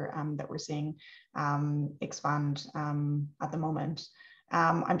that we're seeing expand at the moment.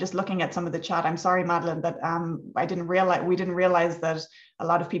 I'm just looking at some of the chat. I'm sorry, Madeline, that we didn't realize that a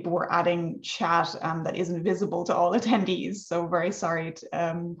lot of people were adding chat that isn't visible to all attendees. So very sorry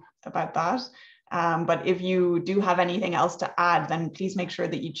about that. But if you do have anything else to add, then please make sure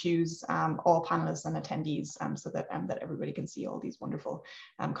that you choose all panelists and attendees so that everybody can see all these wonderful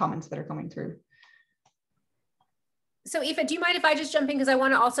comments that are coming through. So Aoife, do you mind if I just jump in? Because I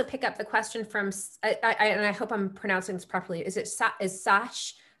want to also pick up the question from, and I hope I'm pronouncing this properly. Is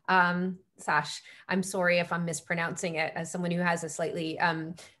Sash? Sash, I'm sorry if I'm mispronouncing it. As someone who has a slightly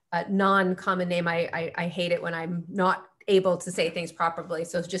non-common name, I hate it when I'm not able to say things properly.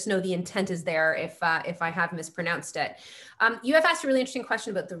 So just know the intent is there if I have mispronounced it. You have asked a really interesting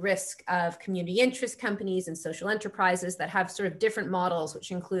question about the risk of community interest companies and social enterprises that have sort of different models,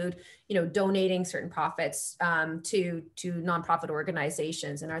 which include, you know, donating certain profits to nonprofit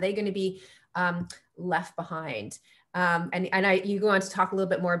organizations. And are they going to be left behind. You go on to talk a little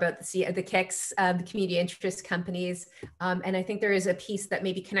bit more about the KICs, the community interest companies. And I think there is a piece that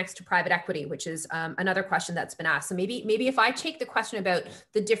maybe connects to private equity, which is another question that's been asked. So maybe if I take the question about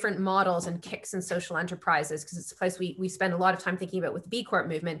the different models and KICs and social enterprises, because it's a place we spend a lot of time thinking about with the B Corp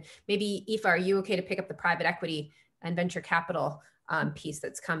movement, maybe Aoife, are you okay to pick up the private equity and venture capital piece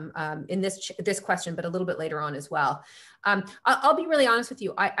that's come in this question, but a little bit later on as well. I'll be really honest with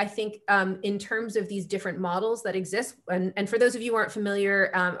you. I think in terms of these different models that exist, and for those of you who aren't familiar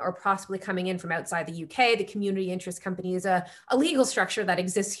or possibly coming in from outside the UK, the community interest company is a legal structure that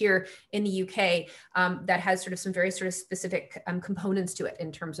exists here in the UK that has sort of some very sort of specific components to it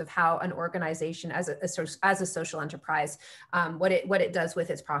in terms of how an organization as a social enterprise, what it does with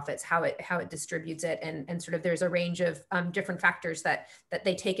its profits, how it distributes it, and sort of there's a range of different factors that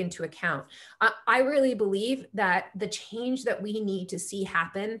they take into account. I really believe that the change that we need to see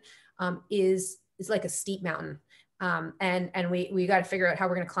happen is like a steep mountain. And we got to figure out how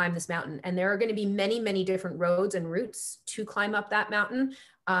we're going to climb this mountain. And there are going to be many, many different roads and routes to climb up that mountain.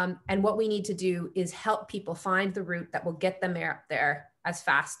 And what we need to do is help people find the route that will get them there as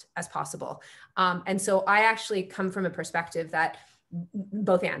fast as possible. And so I actually come from a perspective that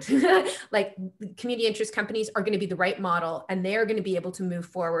both and like community interest companies are going to be the right model, and they are going to be able to move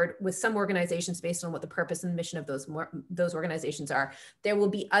forward with some organizations based on what the purpose and mission of those organizations are. There will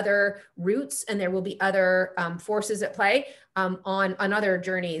be other routes and there will be other forces at play on other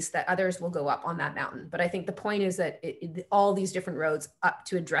journeys that others will go up on that mountain. But I think the point is that all these different roads up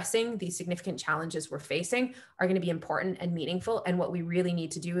to addressing these significant challenges we're facing are going to be important and meaningful. And what we really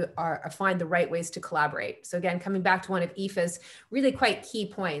need to do are find the right ways to collaborate. So again, coming back to one of Aoife's really quite key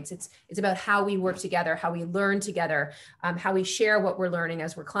points, it's about how we work together, how we learn together, how we share what we're learning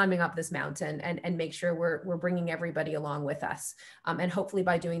as we're climbing up this mountain, and make sure we're bringing everybody along with us. And hopefully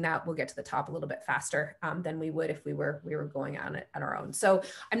by doing that, we'll get to the top a little bit faster than we would if we were going on it on our own. So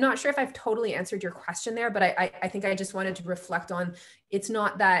I'm not sure if I've totally answered your question there, but I think I just wanted to reflect on, it's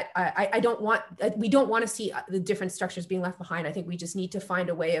not that we don't want to see the different structures being left behind. I think we just need to find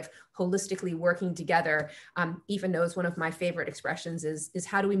a way of holistically working together. Aoife knows one of my favorite expressions is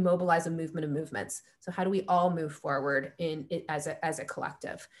how do we mobilize a movement of movements? So how do we all move forward in it as a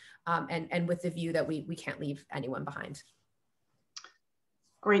collective, and with the view that we can't leave anyone behind.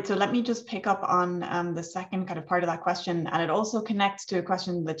 Great. So let me just pick up on the second kind of part of that question. And it also connects to a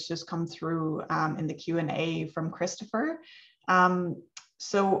question that's just come through in the Q&A from Christopher.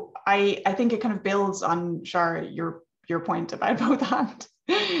 So I think it kind of builds on, Shar, your point about both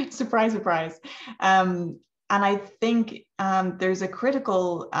and. Surprise, surprise. And I think there's a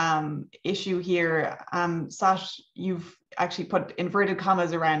critical issue here. Sash, you've actually put inverted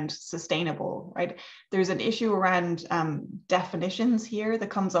commas around sustainable, right? There's an issue around definitions here that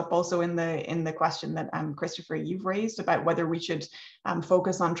comes up also in the question that Christopher, you've raised about whether we should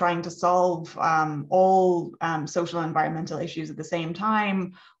focus on trying to solve all social and environmental issues at the same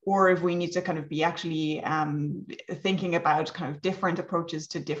time, or if we need to kind of be actually thinking about kind of different approaches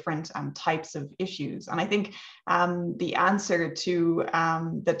to different types of issues. And I think the answer to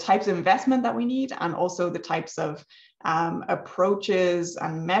the types of investment that we need, and also the types of approaches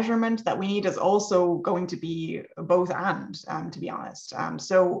and measurement that we need, is also going to be both and, to be honest.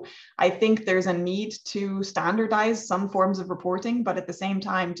 So I think there's a need to standardize some forms of reporting, but at the same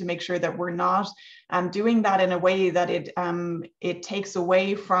time to make sure that we're not doing that in a way that it takes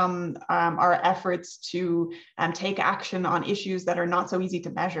away from our efforts to take action on issues that are not so easy to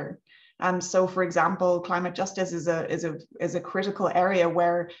measure. So, for example, climate justice is a critical area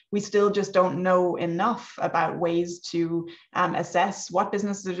where we still just don't know enough about ways to assess what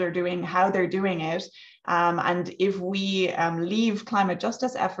businesses are doing, how they're doing it. And if we leave climate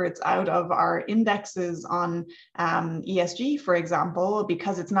justice efforts out of our indexes on ESG, for example,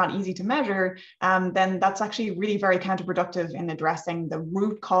 because it's not easy to measure, then that's actually really very counterproductive in addressing the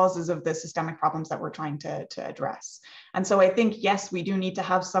root causes of the systemic problems that we're trying to address. And so I think, yes, we do need to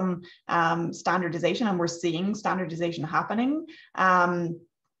have some standardization, and we're seeing standardization happening. And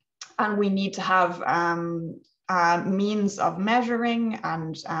we need to have means of measuring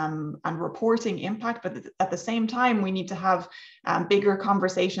and reporting impact, but at the same time, we need to have bigger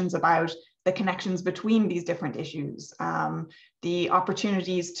conversations about the connections between these different issues, the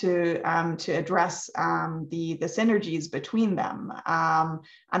opportunities to address the synergies between them,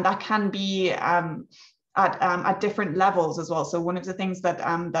 and that can be at different levels as well. So one of the things that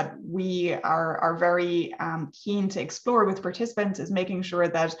that we are very keen to explore with participants is making sure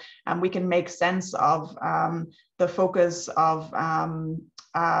that we can make sense of the focus of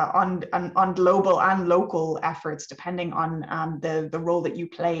on global and local efforts, depending on the role that you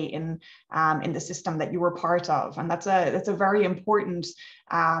play in the system that you were part of. And that's a very important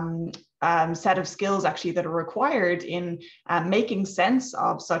set of skills actually that are required in making sense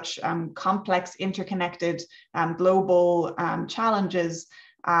of such complex, interconnected global challenges.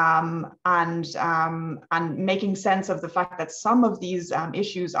 And making sense of the fact that some of these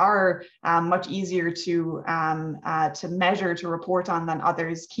issues are much easier to measure, to report on than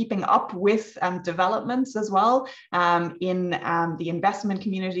others, keeping up with developments as well in the investment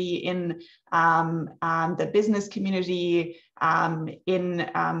community, in the business community, in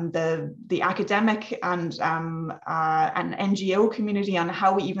the academic and NGO community, on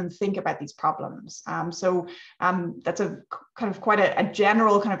how we even think about these problems. So that's a kind of quite a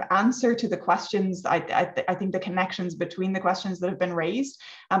general kind of answer to the questions. I think the connections between the questions that have been raised,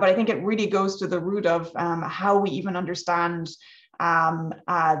 but I think it really goes to the root of how we even understand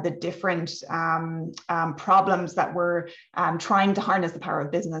the different problems that we're trying to harness the power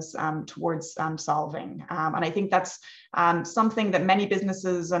of business towards solving. And I think that's something that many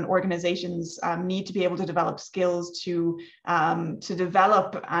businesses and organizations need to be able to develop skills to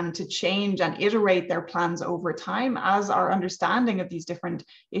develop and to change and iterate their plans over time as our understanding of these different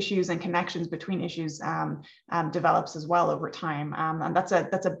issues and connections between issues develops as well over time. And that's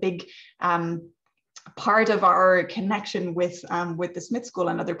a big part of our connection with the Smith School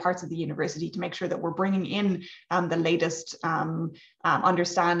and other parts of the university, to make sure that we're bringing in the latest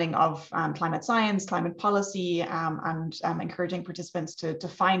understanding of climate science, climate policy, and encouraging participants to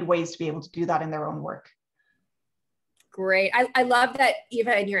find ways to be able to do that in their own work. Great. I love that,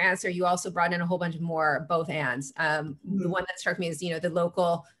 Eva, in your answer, you also brought in a whole bunch of more both ands. The one that struck me is, the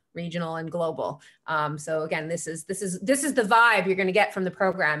local, regional, and global. So again, this is the vibe you're going to get from the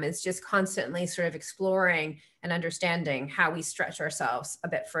program. It's just constantly sort of exploring and understanding how we stretch ourselves a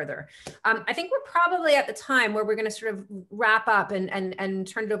bit further. I think we're probably at the time where we're going to sort of wrap up and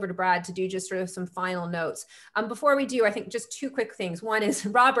turn it over to Brad to do just sort of some final notes. Before we do, I think just two quick things. One is,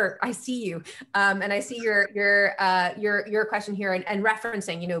 Robert, I see you, and I see your question here and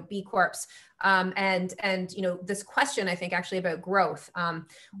referencing, B Corps. And this question, I think, actually about growth.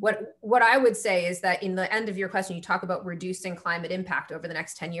 What I would say is that in the end of your question, you talk about reducing climate impact over the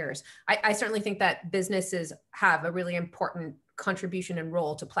next 10 years. I certainly think that businesses have a really important contribution and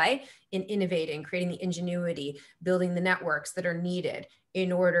role to play in innovating, creating the ingenuity, building the networks that are needed in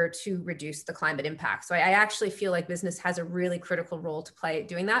order to reduce the climate impact. So I actually feel like business has a really critical role to play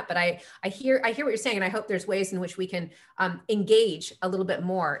doing that. But I hear what you're saying, and I hope there's ways in which we can engage a little bit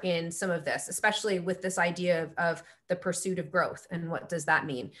more in some of this, especially with this idea of the pursuit of growth and what does that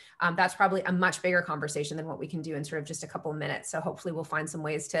mean. That's probably a much bigger conversation than what we can do in sort of just a couple of minutes. So hopefully we'll find some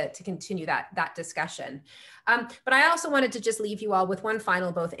ways to continue that discussion. But I also wanted to just leave you all with one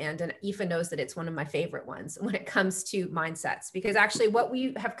final both and Aoife knows that it's one of my favorite ones when it comes to mindsets, because actually what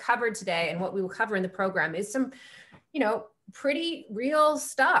we have covered today and what we will cover in the program is some, pretty real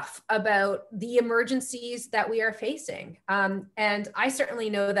stuff about the emergencies that we are facing. And I certainly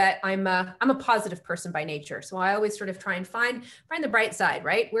know that I'm a positive person by nature. So I always sort of try and find the bright side,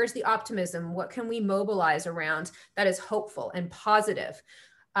 right? Where's the optimism? What can we mobilize around that is hopeful and positive?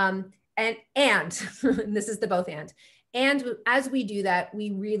 And this is the both and as we do that,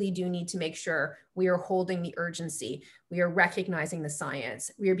 we really do need to make sure we are holding the urgency. We are recognizing the science.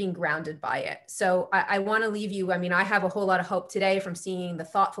 We are being grounded by it. So I want to leave you, I have a whole lot of hope today from seeing the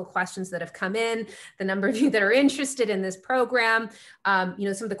thoughtful questions that have come in, the number of you that are interested in this program, some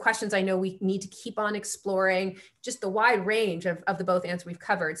of the questions I know we need to keep on exploring, just the wide range of the both ands we've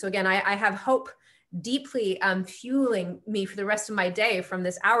covered. So again, I have hope deeply fueling me for the rest of my day from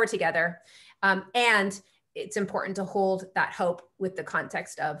this hour together. And it's important to hold that hope with the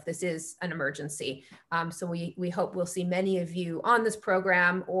context of this is an emergency. So we hope we'll see many of you on this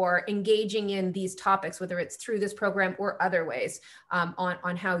program or engaging in these topics, whether it's through this program or other ways,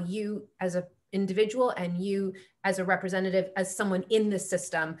 on how you as an individual and you as a representative, as someone in this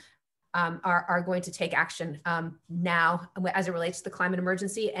system, are going to take action now as it relates to the climate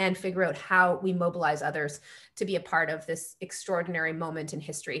emergency and figure out how we mobilize others to be a part of this extraordinary moment in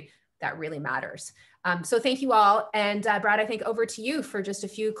history that really matters. So thank you all. And Brad, I think over to you for just a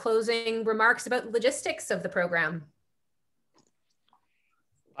few closing remarks about logistics of the program.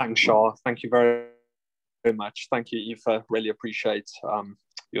 Thanks, Shah. Thank you very, very much. Thank you, Aoife. Really appreciate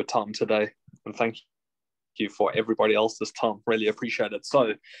your time today. And thank you for everybody else's time. Really appreciate it.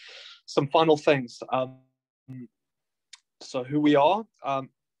 So some final things. So who we are.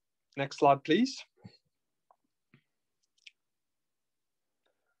 Next slide, please.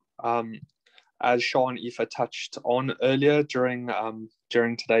 As Shah and Aoife touched on earlier during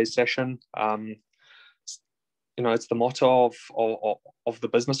during today's session. It's the motto of the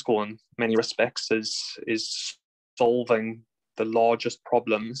business school in many respects is solving the largest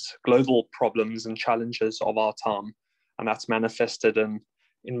problems, global problems and challenges of our time. And that's manifested in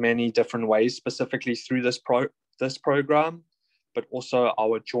many different ways, specifically through this program, but also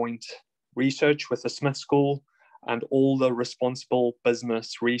our joint research with the Smith School and all the responsible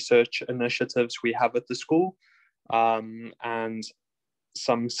business research initiatives we have at the school, and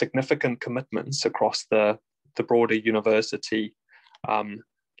some significant commitments across the broader university,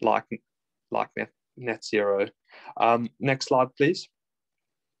 like net zero. Next slide, please.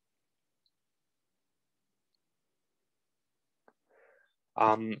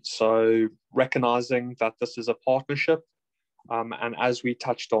 So recognizing that this is a partnership, and as we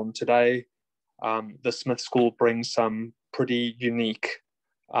touched on today, the Smith School brings some pretty unique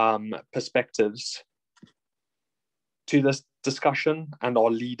perspectives to this discussion and our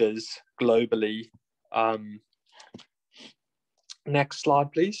leaders globally. Next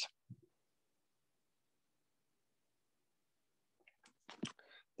slide, please.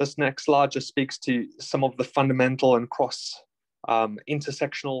 This next slide just speaks to some of the fundamental and cross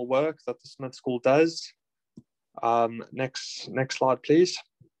intersectional work that the Smith School does. Next slide, please.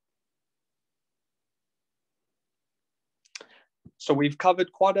 So we've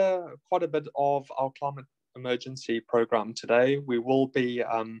covered quite a bit of our climate emergency program today. We will be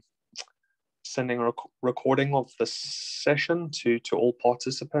sending a recording of this session to all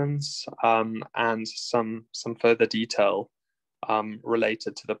participants, and some further detail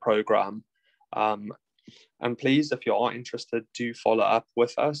related to the program. And please, if you are interested, do follow up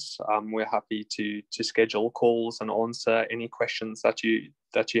with us. We're happy to schedule calls and answer any questions that you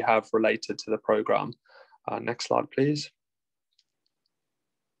have related to the program. Next slide, please.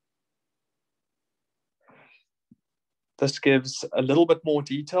 This gives a little bit more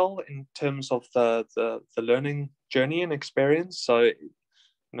detail in terms of the learning journey and experience. So,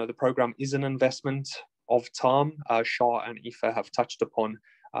 the program is an investment of time. Shah and Aoife have touched upon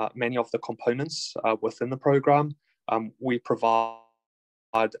many of the components within the program. We provide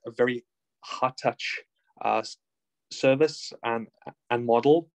a very high-touch service and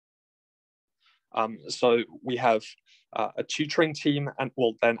model. So we have a tutoring team and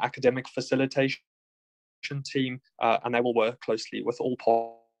then academic facilitation team, and they will work closely with all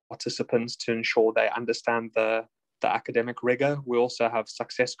participants to ensure they understand the academic rigor. We also have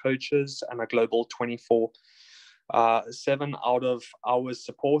success coaches and a global 24/7 out of hours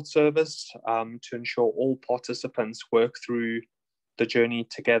support service to ensure all participants work through the journey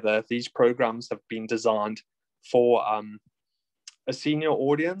together. These programs have been designed for a senior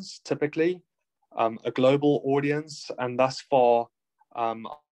audience, typically a global audience, and thus far our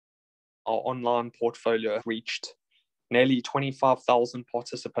online portfolio reached nearly 25,000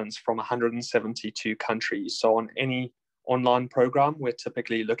 participants from 172 countries. So on any online program, we're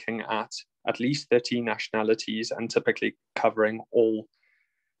typically looking at least 13 nationalities and typically covering all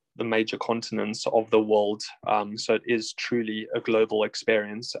the major continents of the world. So it is truly a global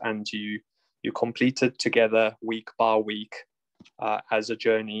experience, and you complete it together week by week as a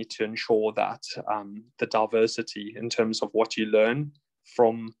journey to ensure that the diversity in terms of what you learn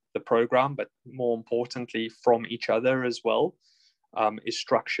from the program, but more importantly from each other as well, is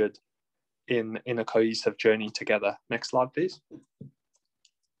structured in a cohesive journey together. Next slide, please.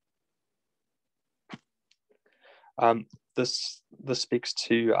 This speaks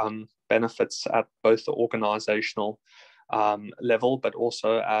to benefits at both the organizational level, but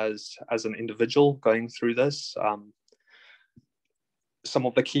also as an individual going through this. Some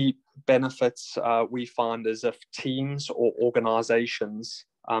of the key benefits we find is if teams or organizations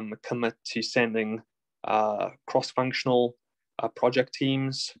commit to sending cross-functional project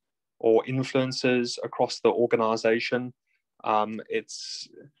teams or influencers across the organization, it's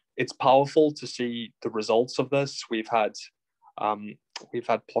powerful to see the results of this. We've had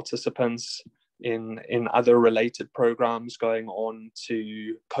participants in other related programs going on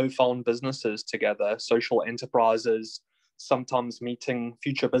to co-found businesses together, social enterprises, sometimes meeting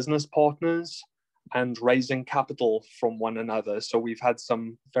future business partners and raising capital from one another. So we've had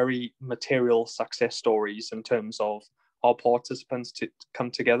some very material success stories in terms of our participants to come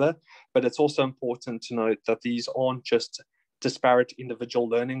together. But it's also important to note that these aren't just disparate individual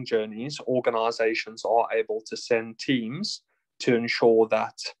learning journeys. Organizations are able to send teams to ensure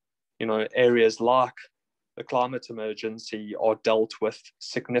that, areas like the climate emergency are dealt with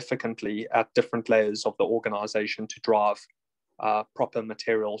significantly at different layers of the organization to drive proper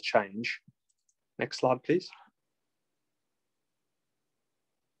material change. Next slide, please.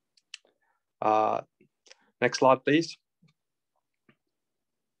 Next slide, please.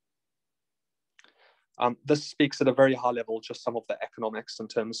 This speaks at a very high level, just some of the economics in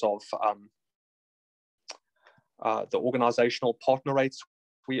terms of the organizational partner rates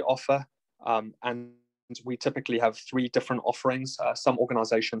we offer. And we typically have 3 different offerings. Some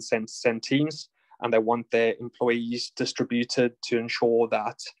organizations send teams, and they want their employees distributed to ensure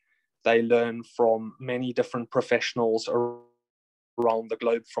that they learn from many different professionals around the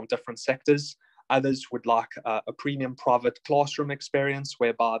globe from different sectors. Others would like a premium private classroom experience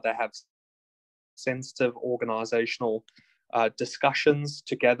whereby they have sensitive organizational discussions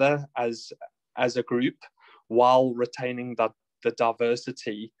together as a group, while retaining the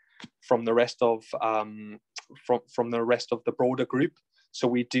diversity from the rest of from the rest of the broader group. So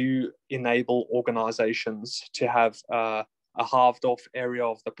we do enable organizations to have a halved off area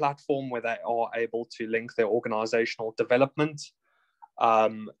of the platform where they are able to link their organizational development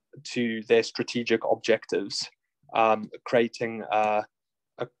to their strategic objectives, creating a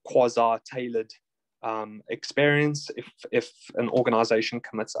quasi-tailored experience. If an organization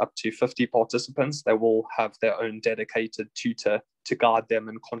commits up to 50 participants, they will have their own dedicated tutor to guide them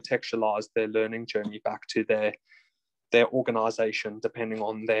and contextualize their learning journey back to their organization, depending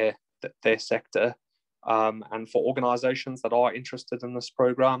on their sector. And for organizations that are interested in this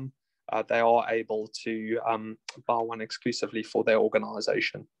program, they are able to buy one exclusively for their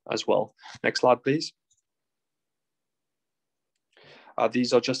organization as well. Next slide, please.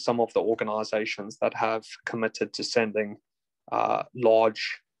 These are just some of the organizations that have committed to sending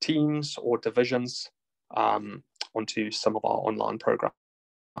large teams or divisions onto some of our online programs.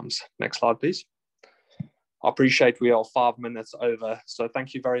 Next slide, please. I appreciate we are 5 minutes over, so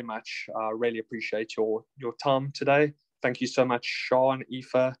thank you very much. Really appreciate your time today. Thank you so much, Sean,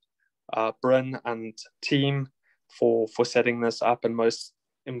 Aoife, Bryn, and team for setting this up, and most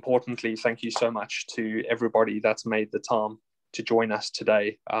importantly, thank you so much to everybody that's made the time to join us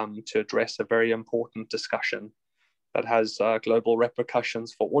today to address a very important discussion that has global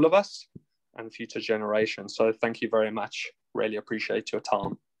repercussions for all of us and future generations. So thank you very much. Really appreciate your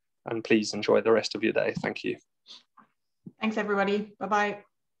time, and please enjoy the rest of your day. Thank you. Thanks, everybody. Bye-bye.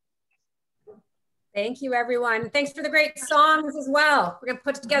 Thank you, everyone. Thanks for the great songs as well. We're going to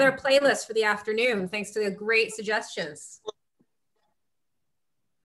put together a playlist for the afternoon. Thanks to the great suggestions.